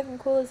 That's fucking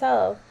cool as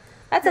hell.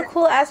 That's a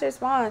cool ass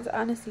response,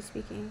 honestly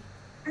speaking.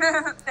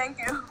 Thank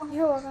you.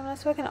 You're welcome.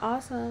 That's fucking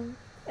awesome.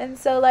 And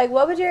so, like,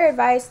 what would your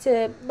advice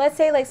to, let's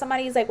say, like,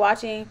 somebody's, like,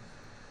 watching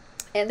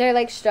and they're,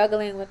 like,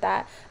 struggling with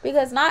that,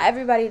 because not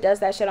everybody does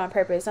that shit on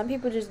purpose. Some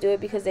people just do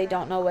it because they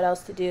don't know what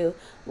else to do.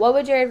 What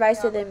would your advice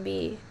to them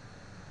be?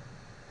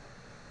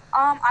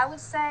 I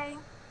would say,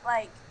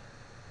 like,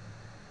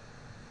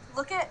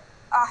 look at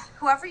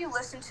whoever you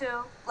listen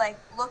to, like,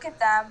 look at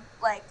them.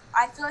 Like,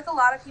 I feel like a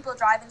lot of people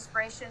derive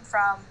inspiration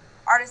from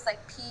artists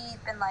like Peep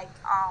and, like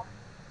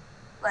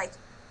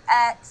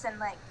X and,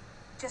 like,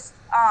 just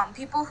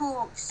people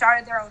who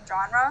started their own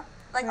genre.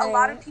 Like, Right. A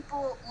lot of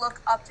people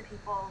look up to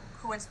people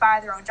who inspire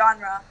their own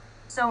genre.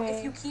 So Right.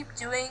 if you keep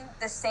doing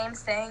the same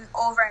thing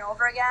over and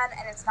over again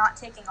and it's not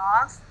taking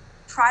off,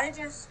 try to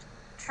just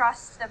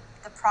trust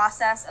the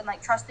process and,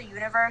 like, trust the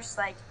universe.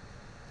 Like,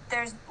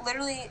 there's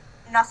literally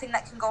nothing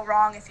that can go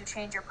wrong if you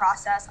change your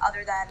process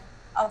other than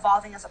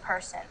evolving as a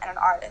person and an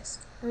artist.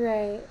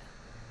 Right.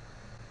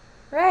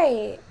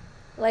 Right.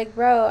 Like,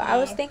 bro, I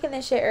was thinking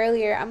this shit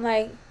earlier. I'm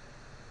like,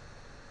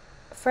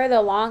 for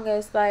the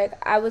longest, like,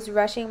 I was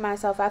rushing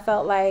myself. I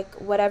felt like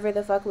whatever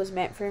the fuck was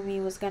meant for me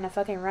was gonna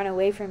fucking run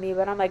away from me.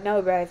 But I'm like,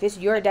 no, bro, if it's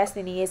your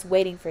destiny, it's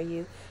waiting for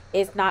you.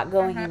 It's not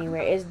going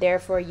anywhere. It's there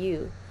for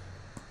you.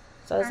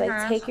 So it's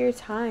like, take your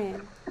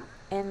time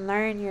and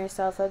learn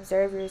yourself,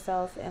 observe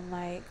yourself, and,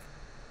 like,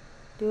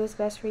 do what's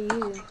best for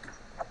you.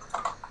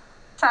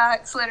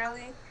 Facts,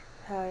 literally.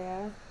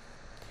 Hell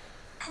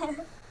yeah.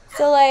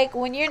 So, like,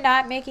 when you're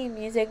not making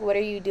music, what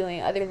are you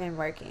doing other than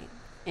working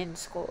in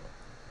school?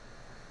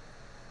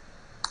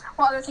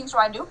 What other things do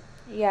I do?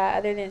 Yeah,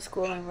 other than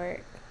school and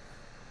work.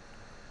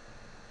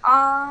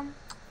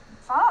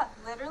 Fuck,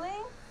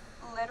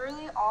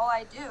 literally all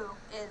I do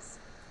is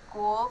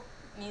school,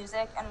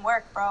 music, and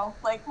work, bro.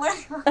 Like,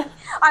 literally,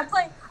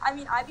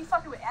 I be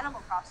fucking with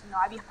Animal Crossing, though.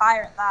 I be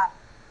fire at that.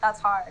 That's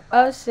hard.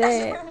 But. Oh,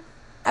 shit.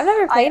 I've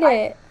never played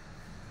it.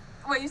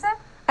 What you said?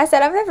 I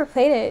said I've never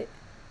played it.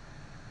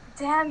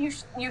 Damn, you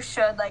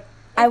should. Like,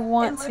 I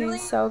want to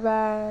so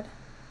bad.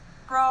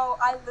 Bro,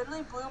 I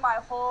literally blew my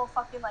whole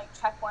fucking, like,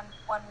 check one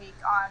week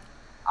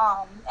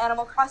on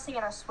Animal Crossing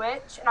and a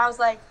Switch, and I was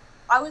like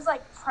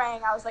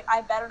praying. I was like,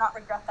 I better not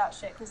regret that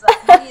shit, because,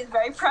 like, money is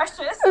very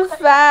precious. Like,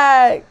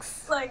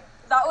 facts. Like,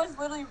 that was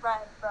literally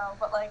rent, bro.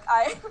 But, like,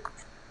 I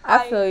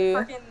feel you.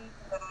 Fucking,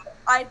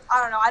 I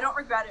don't know. I don't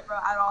regret it, bro,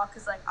 at all,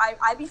 because, like,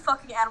 I be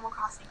fucking Animal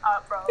Crossing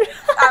up, bro.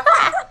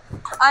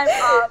 I'm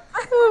up.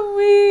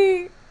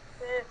 Weak.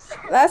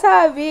 That's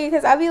how I be,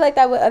 because I be like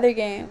that with other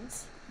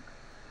games.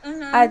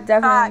 I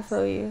definitely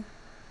feel you.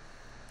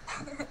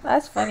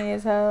 That's funny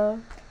as hell.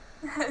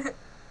 It's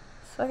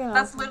fucking awesome.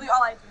 That's literally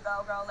all I do,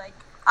 though, bro. Like,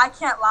 I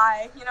can't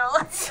lie, you know?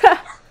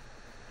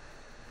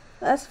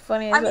 That's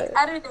funny as I mean,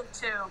 editing,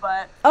 too,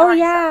 but... Oh,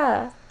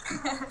 yeah.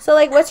 So,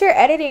 like, what's your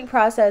editing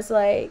process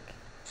like?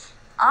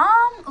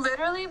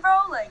 Literally,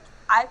 bro, like,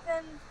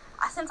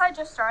 since I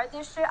just started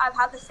this shit, I've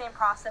had the same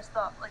process,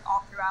 though, like,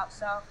 all throughout.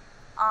 So,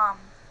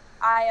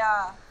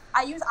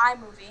 I use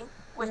iMovie,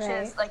 which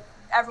is, like,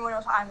 everyone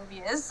knows what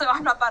iMovie is, so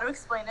I'm not about to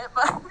explain it,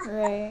 but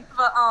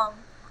but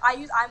I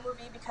use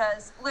iMovie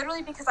because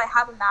I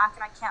have a Mac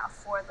and I can't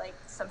afford, like,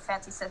 some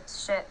fancy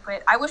shit,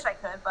 but I wish I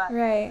could, but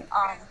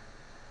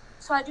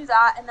so I do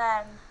that. And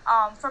then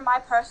for my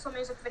personal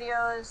music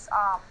videos,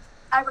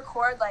 I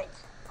record, like,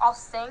 I'll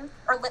sing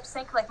or lip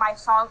sync, like, my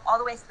song all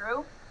the way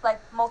through, like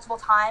multiple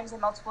times in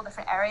multiple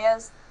different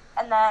areas,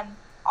 and then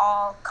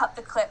I'll cut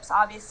the clips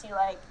obviously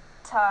like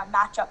to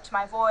match up to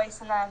my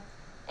voice, and then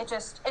it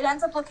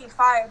ends up looking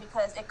fire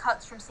because it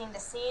cuts from scene to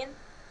scene.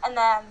 And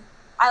then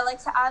I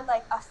like to add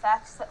like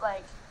effects that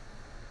like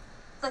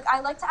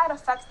I like to add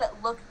effects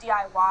that look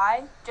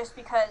DIY just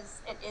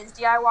because it is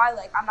DIY.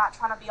 Like, I'm not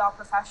trying to be all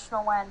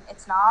professional when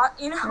it's not,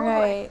 you know?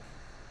 Right.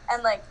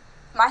 And like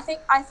I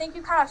think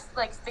you kind of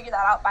like figure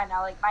that out by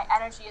now. Like, my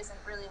energy isn't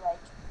really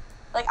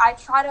like I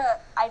try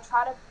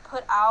to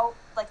put out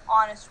like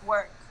honest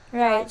work. Right. You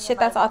know what I mean? Shit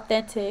that's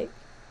authentic.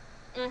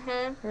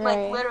 Right.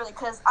 Like, literally,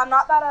 because I'm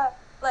not that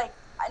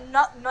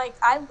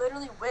I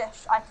literally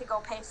wish I could go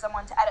pay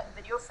someone to edit a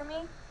video for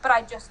me, but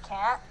I just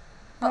can't.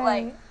 But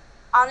like,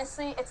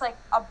 honestly, it's like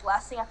a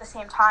blessing at the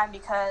same time,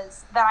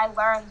 because then I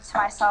learned to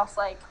myself,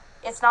 like,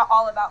 it's not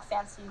all about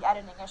fancy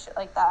editing and shit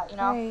like that, you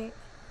know? Right.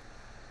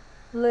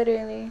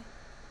 Literally.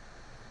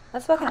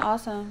 That's fucking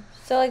awesome.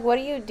 So, like, what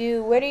do you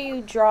do? Where do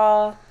you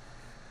draw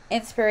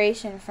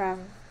inspiration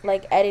from,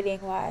 like,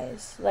 editing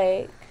wise?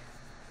 Like,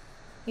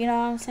 you know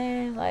what I'm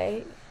saying?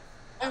 Like,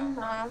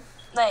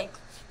 like,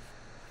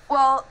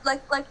 well,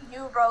 like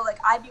you, bro, like,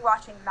 I'd be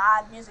watching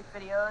mad music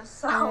videos,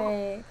 so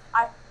right.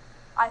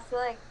 I feel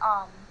like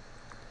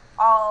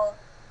I'll,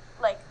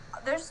 like,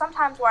 there's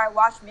sometimes where I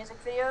watch music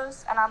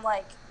videos and I'm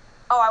like,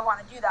 oh, I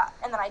want to do that,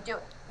 and then I do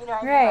it, you know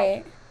what I mean?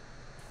 Right.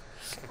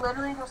 Like,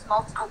 literally there's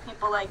multiple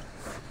people, like,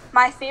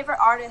 my favorite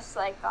artists,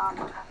 like,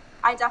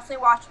 I've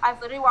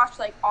literally watched,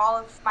 like, all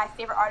of my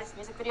favorite artists'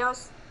 music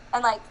videos,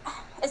 and, like,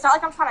 it's not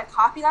like I'm trying to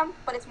copy them,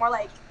 but it's more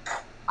like,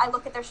 I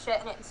look at their shit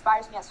and it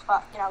inspires me as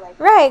fuck, you know, like.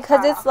 Right,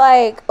 because it's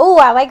like, oh,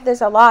 I like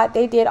this a lot,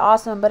 they did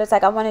awesome, but it's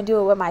like, I want to do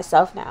it with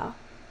myself now.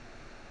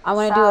 I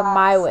want to do it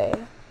my way.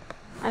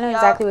 I know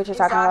exactly what you're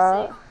talking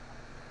about.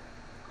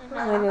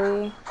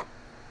 Literally.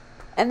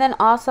 And then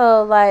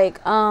also,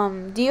 like,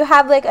 do you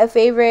have, like, a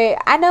favorite?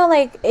 I know,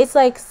 like, it's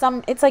like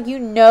you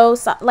know,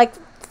 some, like,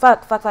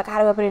 fuck,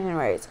 how do I put it in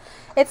words?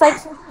 It's like,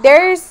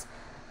 there's,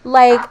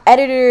 like,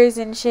 editors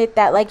and shit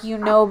that, like, you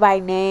know by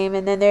name,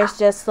 and then there's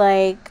just,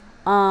 like,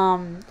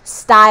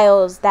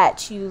 styles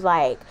that you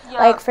like.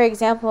 Like, for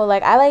example,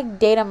 like, I like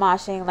data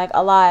moshing, like,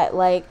 a lot,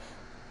 like,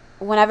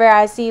 whenever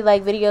I see,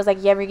 like, videos like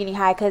Yammergini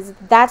High, because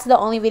that's the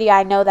only video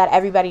I know that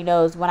everybody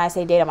knows when I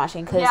say data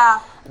moshing, because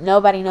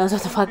nobody knows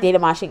what the fuck data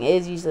moshing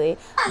is usually,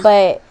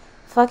 but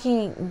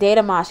fucking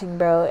data moshing,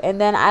 bro.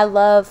 And then I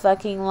love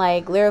fucking,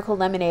 like, Lyrical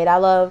Lemonade. I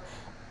love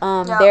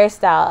their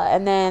style.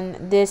 And then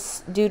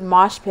this dude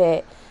Mosh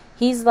Pit,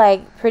 he's,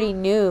 like, pretty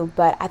new,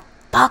 but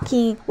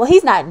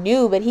he's not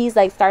new, but he's,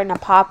 like, starting to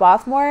pop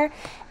off more,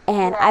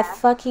 and I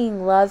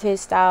fucking love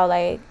his style.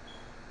 Like,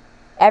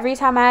 every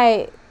time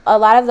a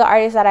lot of the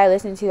artists that I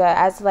listen to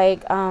as,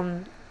 like,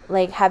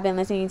 have been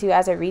listening to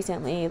as of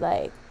recently,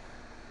 like,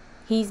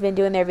 he's been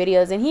doing their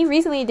videos, and he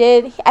recently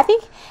did, I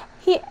think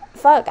he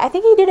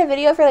did a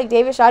video for, like,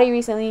 David Shoddy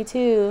recently,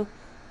 too,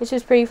 which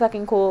was pretty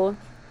fucking cool.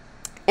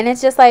 And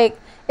it's just, like,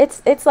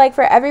 it's like,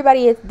 for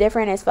everybody, it's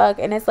different as fuck,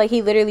 and it's, like,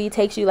 he literally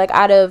takes you, like,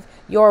 out of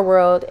your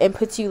world and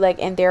puts you, like,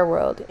 in their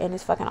world, and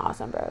it's fucking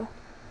awesome, bro.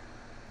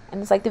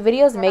 And it's, like, the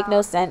videos make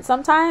no sense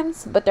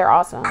sometimes, but they're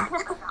awesome.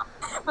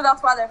 But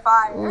that's why they're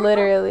fire.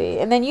 Literally.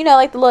 And then, you know,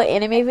 like, the little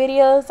anime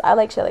videos, I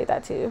like shit like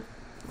that, too.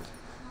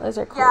 Those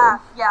are cool.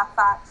 Yeah,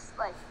 facts.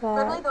 Like,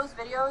 literally those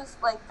videos,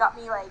 like, got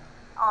me, like,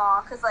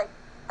 because, like,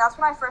 that's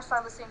when I first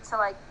started listening to,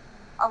 like,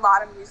 a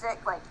lot of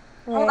music, like,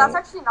 well, that's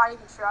actually not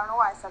even true. I don't know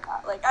why I said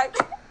that. Like,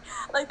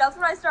 like, that's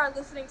when I started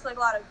listening to, like,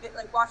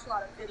 watching a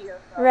lot of videos.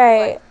 Though.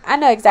 Right. Like, I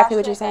know exactly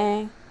what you're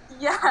saying.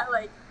 Yeah,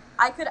 like,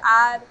 I could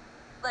add,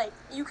 like,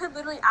 you could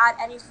literally add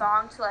any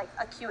song to, like,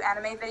 a cute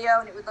anime video,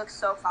 and it would look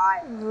so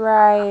fire.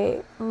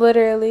 Right.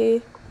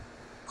 Literally.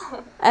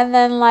 And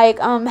then, like,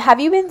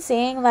 have you been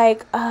seeing,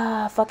 like,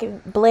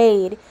 fucking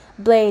Blade,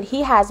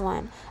 he has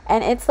one,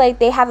 and it's, like,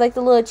 they have, like,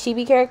 the little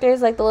chibi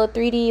characters, like, the little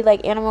 3D,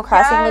 like, Animal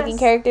Crossing looking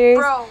characters,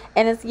 bro.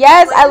 And it's, Blade,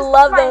 I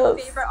love those.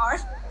 My favorite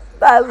artist.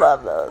 I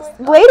love those.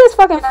 Blade is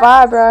fucking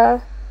fire,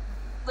 bro.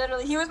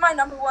 Literally, he was my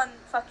 #1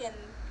 fucking,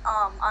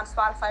 on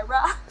Spotify, bro.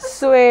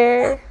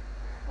 Swear.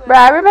 Bro,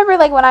 I remember,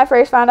 like, when I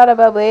first found out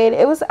about Blade,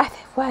 it was,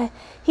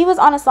 he was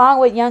on a song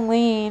with Young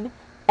Lean,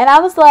 and I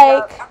was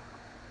like,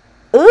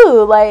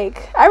 ooh,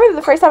 like, I remember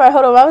the first time I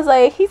heard him, I was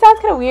like, he sounds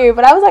kind of weird,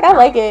 but I was like, I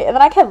like it, and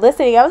then I kept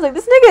listening, I was like,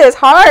 this nigga is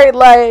hard,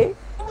 like,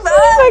 this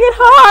is fucking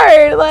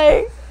hard,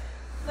 like,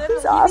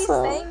 he's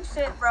awesome. He be saying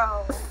shit,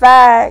 bro.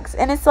 Facts.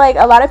 And it's, like,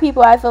 I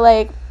feel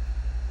like,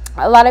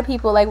 a lot of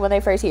people, like, when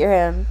they first hear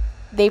him,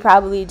 they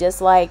probably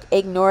just, like,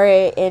 ignore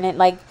it, and it,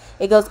 like,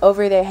 it goes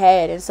over their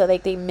head, and so,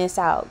 like, they miss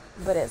out,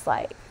 but it's,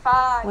 like,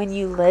 when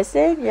you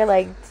listen, you're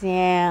like,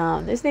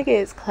 damn, this nigga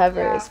is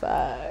clever as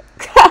fuck.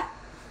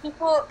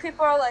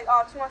 People are like,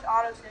 oh, too much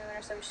auto-tune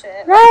or some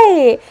shit.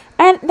 Right.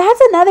 And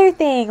that's another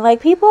thing.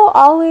 Like, people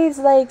always,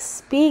 like,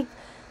 speak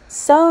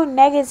so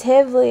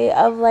negatively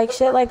of, like,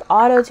 shit like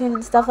auto-tune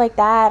and stuff like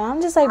that. And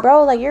I'm just like,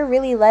 bro, like, you're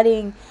really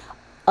letting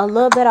a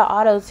little bit of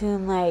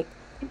auto-tune, like,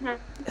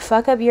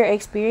 fuck up your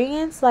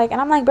experience. Like, and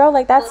I'm like, bro,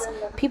 like, that's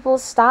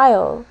people's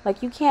style.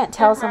 Like, you can't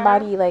tell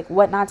somebody like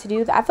what not to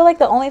do. I feel like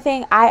the only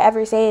thing I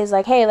ever say is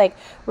like, hey, like,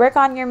 work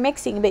on your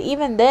mixing. But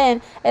even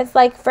then, it's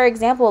like, for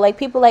example, like,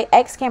 people like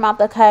X came out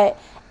the cut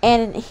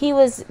and he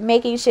was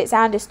making shit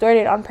sound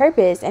distorted on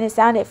purpose and it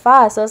sounded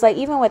fast. So it's like,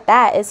 even with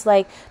that, it's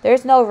like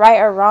there's no right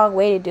or wrong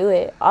way to do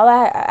it. All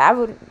I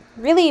would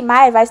really,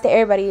 my advice to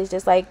everybody is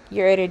just like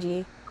your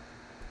energy,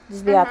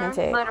 just be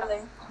authentic.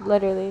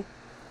 Literally.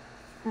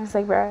 And it's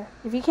like, bro,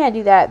 if you can't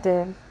do that,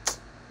 then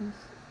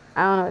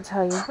I don't know what to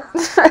tell you.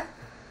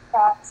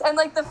 And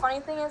like the funny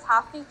thing is,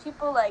 half these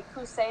people like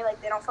who say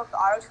like they don't fuck with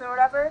auto-tune or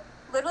whatever,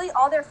 literally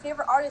all their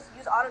favorite artists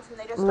use auto-tune.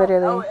 They just don't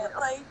know it.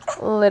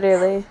 Like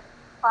literally.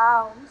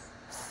 Clowns.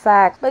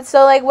 Fact. But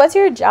so like, what's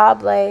your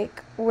job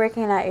like?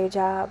 Working at your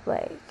job,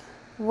 like,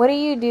 what do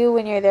you do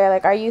when you're there?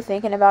 Like, are you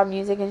thinking about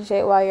music and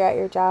shit while you're at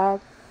your job?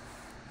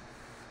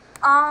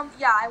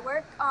 Yeah, I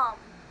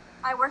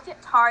work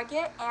at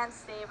Target and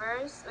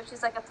Savers, which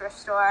is like a thrift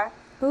store.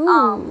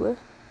 Ooh.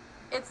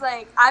 It's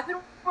like I've been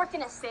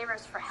working at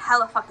Savers for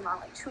hella fucking long,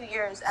 like 2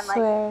 years, and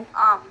like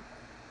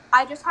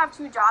I just have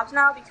 2 jobs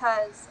now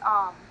because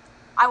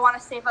I want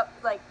to save up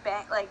like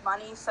bank like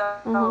money so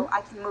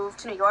I can move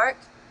to New York.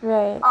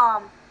 Right.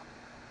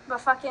 But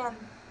fucking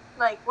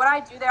like what I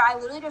do there, I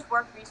literally just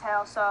work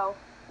retail. So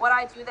what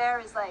I do there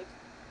is like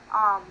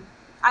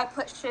I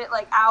put shit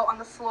like out on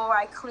the floor,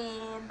 I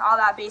clean all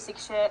that basic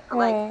shit. But,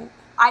 like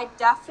I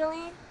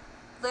definitely,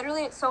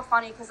 literally, it's so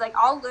funny because like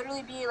I'll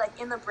literally be like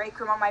in the break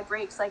room on my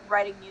breaks like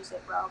writing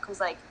music, bro. Because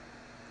like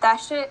that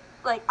shit,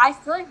 like I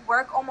feel like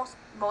work almost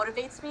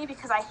motivates me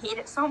because I hate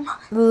it so much.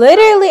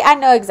 Literally, I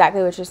know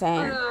exactly what you're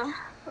saying.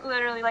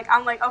 Literally, like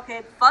I'm like,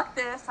 okay, fuck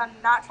this. I'm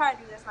not trying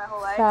to do this my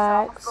whole life.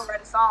 Facts. So I'm gonna go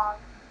write a song.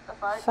 The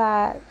fuck?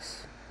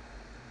 Facts.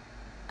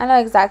 I know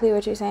exactly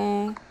what you're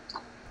saying.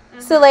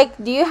 So, like,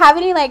 do you have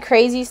any, like,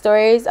 crazy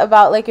stories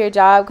about, like, your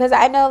job? Because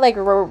I know, like,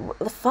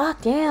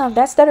 fuck, damn,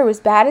 that stutter was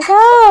bad as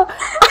hell.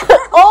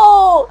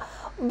 Oh!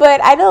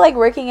 But I know, like,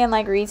 working in,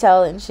 like,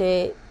 retail and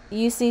shit,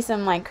 you see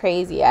some, like,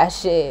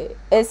 crazy-ass shit.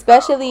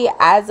 Especially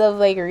as of,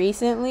 like,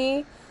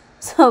 recently.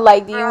 So,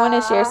 like, do you want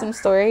to share some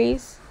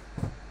stories?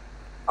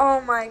 Oh,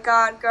 my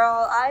God,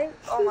 girl.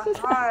 Oh, my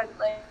God.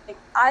 Like,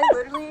 I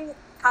literally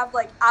have,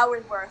 like,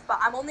 hours worth. But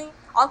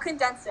I'll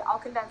condense it.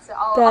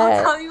 I'll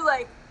tell you,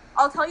 like,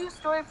 I'll tell you a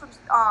story from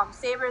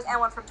Savers and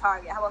one from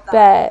Target. How about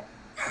that?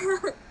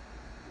 Bet.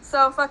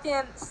 So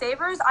fucking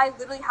Savers, I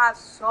literally have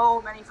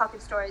so many fucking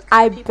stories.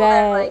 I people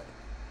bet.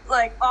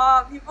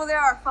 There, people there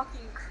are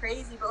fucking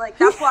crazy, but like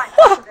that's why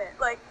I love it.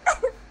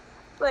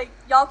 Like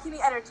y'all keep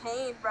me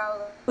entertained,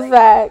 bro. Like,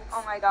 facts.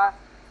 Oh my God.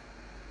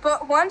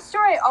 But one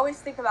story I always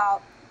think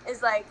about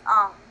is like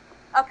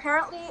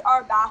apparently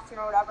our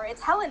bathroom or whatever,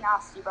 it's hella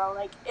nasty, bro.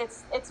 Like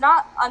it's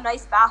not a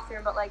nice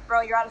bathroom, but like,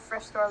 bro, you're at a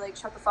thrift store, like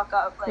shut the fuck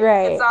up. Like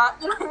it's not,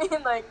 you know what I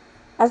mean? Like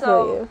I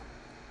feel you.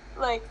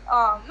 Like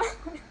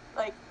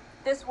like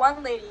this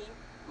one lady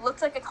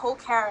looked like a whole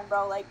Karen,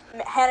 bro. Like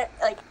had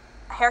like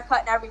haircut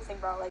and everything,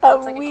 bro. Like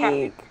looks like a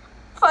Karen.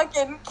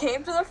 Fucking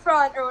came to the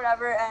front or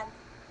whatever, and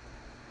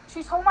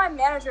she told my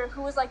manager,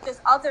 who was like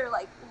this other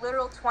like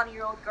literal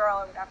 20-year-old girl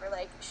or whatever,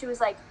 like she was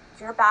like,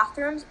 your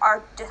bathrooms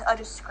are a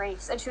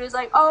disgrace. And she was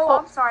like, oh,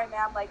 I'm sorry,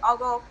 ma'am. Like, I'll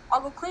go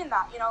clean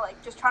that, you know,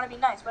 like, just trying to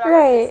be nice, whatever.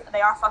 Right.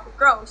 They are fucking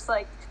gross.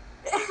 Like,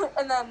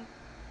 and then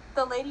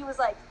the lady was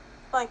like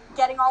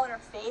getting all in her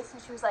face,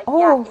 and she was like,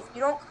 yeah, if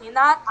you don't clean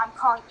that, I'm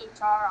calling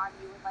HR on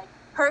you. And like,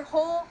 her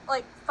whole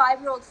like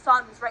 5-year-old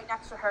son was right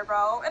next to her,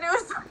 bro. And it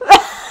was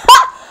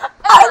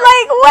I'm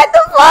like, what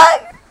the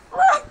fuck?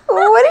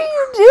 What are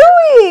you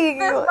doing?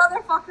 This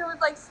motherfucker was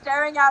like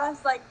staring at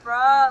us like,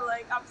 bruh,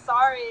 like, I'm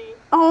sorry.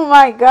 Oh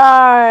my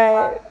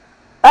God.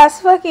 That's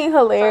fucking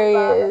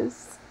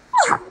hilarious.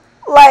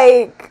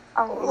 like,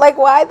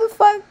 why the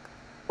fuck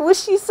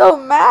was she so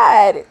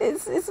mad?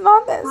 It's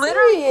not that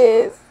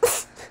serious.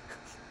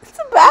 It's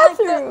a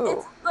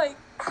bathroom.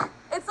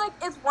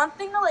 It's one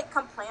thing to like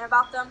complain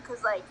about them,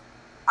 because like,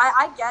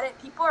 I get it.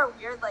 People are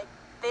weird. Like,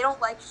 they don't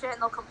like shit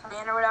and they'll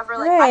complain or whatever.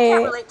 Like, I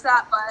can't relate to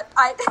that, but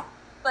I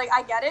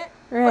get it.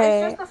 Right. But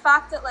it's just the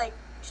fact that, like,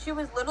 she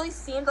literally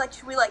seemed like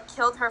we, like,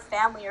 killed her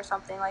family or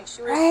something. Like,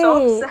 she was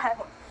so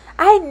upset.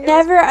 I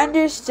never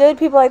understood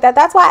people like that.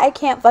 That's why I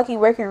can't fucking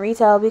work in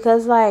retail,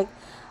 because, like,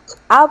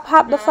 I'll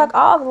pop the fuck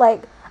off.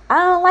 Like, I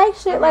don't like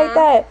shit like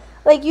that.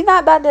 Like, you're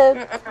not about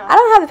to... I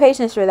don't have the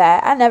patience for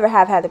that. I never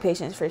have had the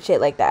patience for shit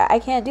like that. I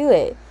can't do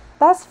it.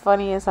 That's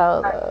funny as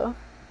hell, though.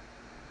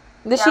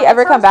 Did she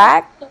ever come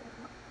back?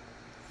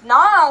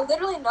 Nah,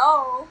 literally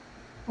no.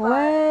 What?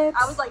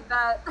 I was like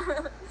that.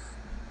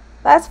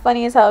 That's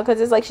funny as hell, because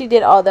it's like she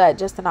did all that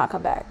just to not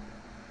come back.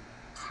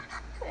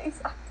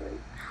 Exactly.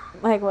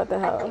 Like, what the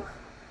hell?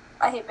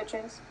 I hate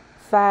bitches.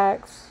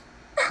 Facts.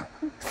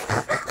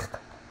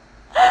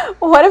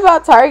 What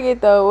about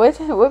Target, though?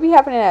 What be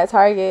happening at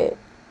Target?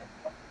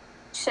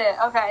 Shit,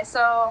 okay,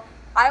 so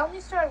I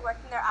only started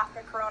working there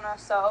after Corona,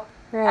 so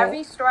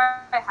every store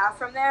I have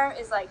from there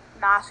is, like,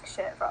 mask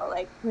shit, bro.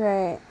 Like,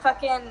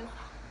 fucking,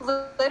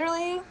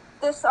 literally,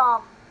 this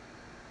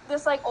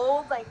this like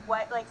old like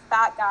white like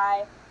fat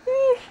guy,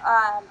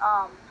 and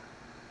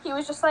he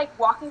was just like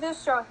walking through the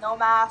store with no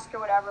mask or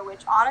whatever.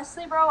 Which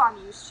honestly, bro, I'm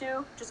used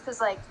to, just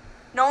because like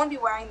no one be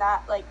wearing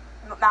that like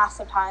mask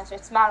sometimes. So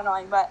it's mad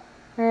annoying, but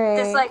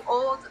this like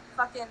old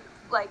fucking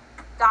like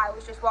guy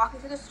was just walking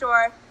through the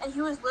store, and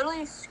he was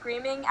literally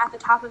screaming at the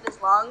top of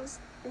his lungs,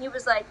 and he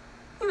was like,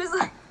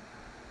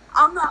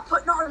 I'm not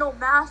putting on no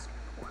mask.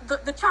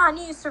 The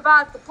Chinese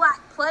survived the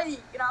Black Plague.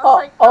 And I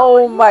was like,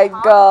 oh my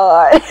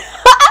god.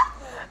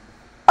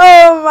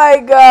 Oh my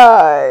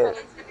god.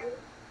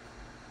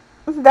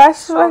 That's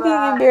so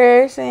fucking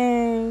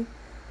embarrassing.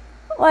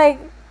 Like,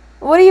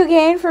 what do you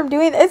gain from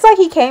doing that? It's like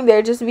he came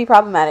there just to be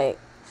problematic.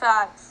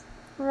 Facts.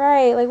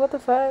 Right, like what the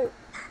fuck?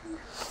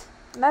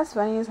 That's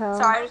funny as hell.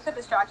 Sorry, I just got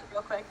distracted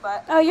real quick,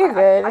 but... Oh, you're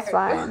good. It's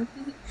fine.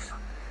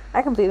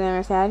 I completely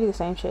understand. I do the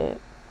same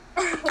shit.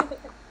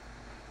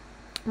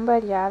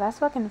 But yeah, that's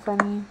fucking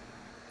funny.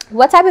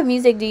 What type of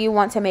music do you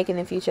want to make in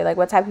the future? Like,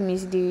 what type of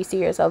music do you see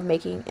yourself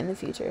making in the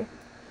future?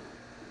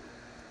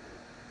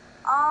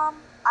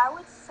 I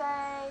would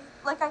say,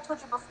 like I told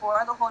you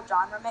before, the whole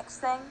genre mix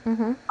thing.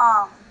 Mm-hmm.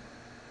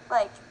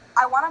 Like,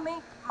 I want to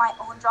make my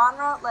own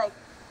genre. Like,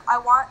 I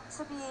want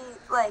to be,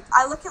 like,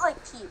 I look at, like,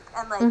 Peep,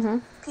 and,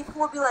 like, people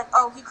will be like,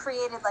 oh, he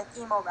created, like,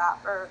 emo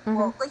rap, or,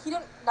 well, like, he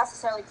didn't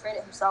necessarily create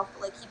it himself,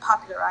 but, like, he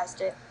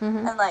popularized it,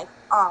 and, like,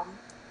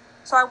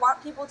 so I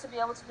want people to be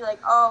able to be like,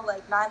 oh,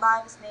 like,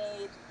 Ninelivez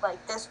made,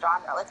 like, this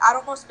genre. Like, I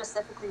don't know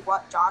specifically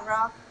what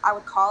genre I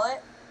would call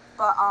it,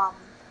 but, I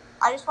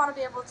just want to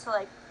be able to,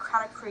 like,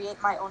 kind of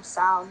create my own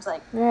sounds,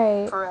 like,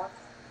 for real.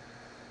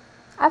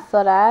 I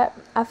feel that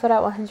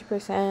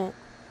 100%.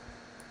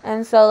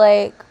 And so,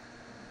 like,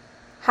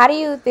 how do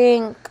you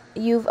think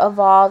you've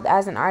evolved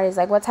as an artist?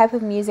 Like, what type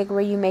of music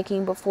were you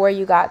making before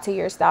you got to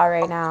your style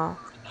right now?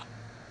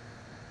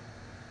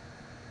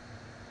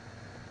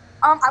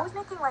 I was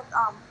making, like,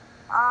 kind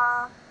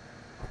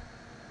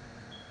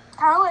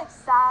of, like,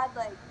 sad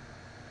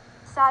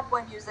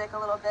boy music a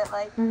little bit.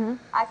 Like,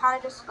 I kind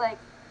of just, like,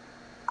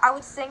 I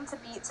would sing to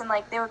beats, and,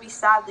 like, there would be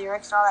sad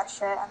lyrics and all that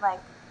shit, and, like,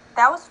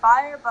 that was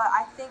fire, but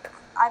I think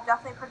I've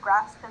definitely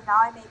progressed, because now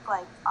I make,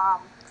 like,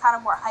 kind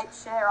of more hype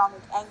shit, or I'll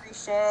make angry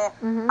shit.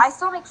 I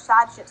still make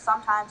sad shit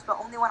sometimes, but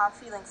only when I'm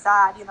feeling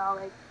sad, you know,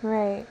 like.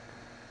 Right.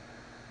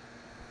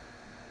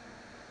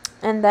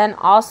 And then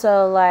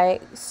also,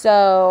 like,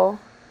 so,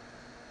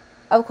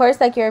 of course,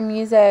 like, your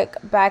music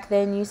back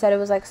then, you said it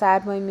was, like,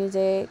 sad boy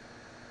music,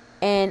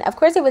 and, of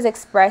course, it was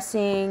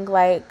expressing,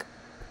 like,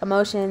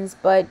 emotions,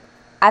 but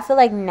I feel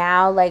like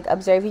now, like,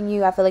 observing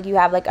you, I feel like you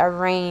have, like, a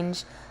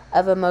range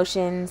of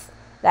emotions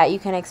that you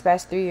can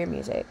express through your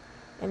music,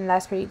 and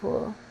that's pretty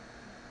cool.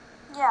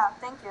 Yeah,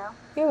 thank you.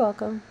 You're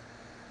welcome.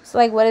 So,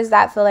 like, what does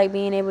that feel like,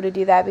 being able to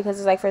do that? Because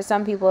it's like, for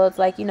some people, it's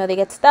like, you know, they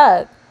get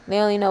stuck. They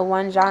only know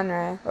one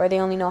genre, or they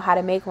only know how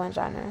to make one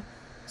genre.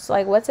 So,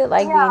 like, what's it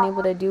like being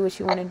able to do what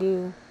you want to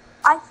do?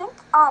 I think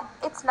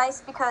it's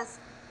nice because,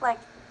 like,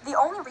 the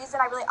only reason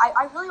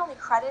I really only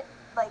credit,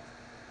 like,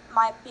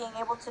 my being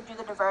able to do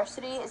the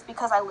diversity is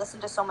because I listen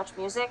to so much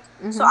music.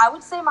 So I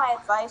would say my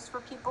advice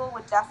for people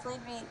would definitely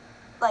be,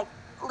 like,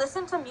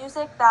 listen to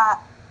music that,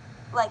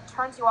 like,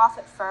 turns you off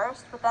at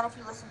first, but then if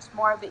you listen to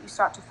more of it, you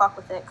start to fuck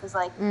with it, because,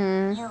 like,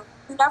 you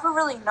never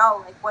really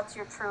know, like, what's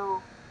your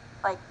true,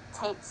 like,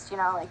 taste, you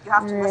know, like, you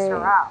have to listen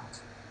around.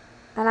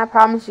 And I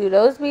promise you,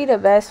 those be the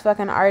best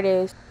fucking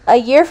artists. A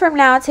year from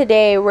now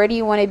today, where do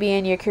you want to be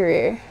in your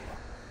career?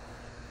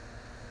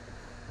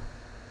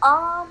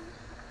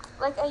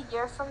 Like, a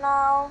year from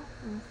now,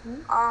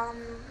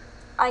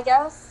 I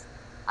guess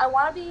I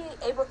want to be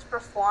able to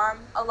perform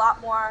a lot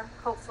more,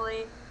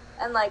 hopefully,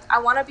 and, like, I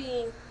want to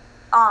be,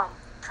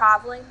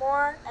 traveling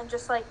more, and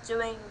just, like,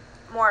 doing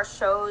more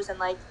shows, and,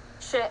 like,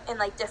 shit in,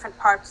 like, different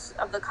parts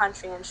of the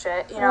country and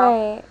shit, you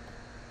know? Right.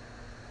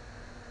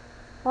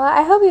 Well,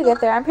 I hope you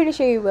get there. I'm pretty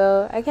sure you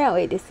will. I can't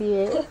wait to see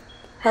it.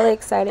 Hella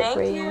excited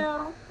for you.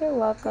 Thank you. You're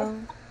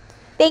welcome.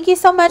 Thank you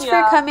so much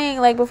for coming.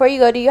 Like, before you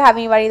go, do you have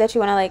anybody that you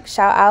want to, like,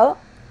 shout out?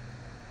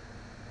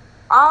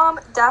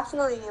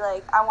 Definitely,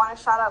 like, I want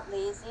to shout out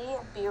Lazy,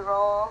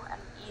 B-Roll, and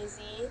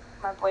Easy,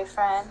 my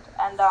boyfriend,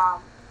 and,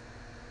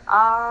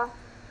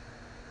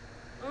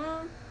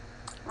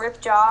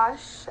 Rip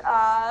Josh,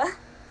 and,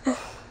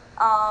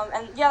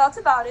 yeah, that's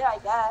about it, I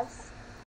guess.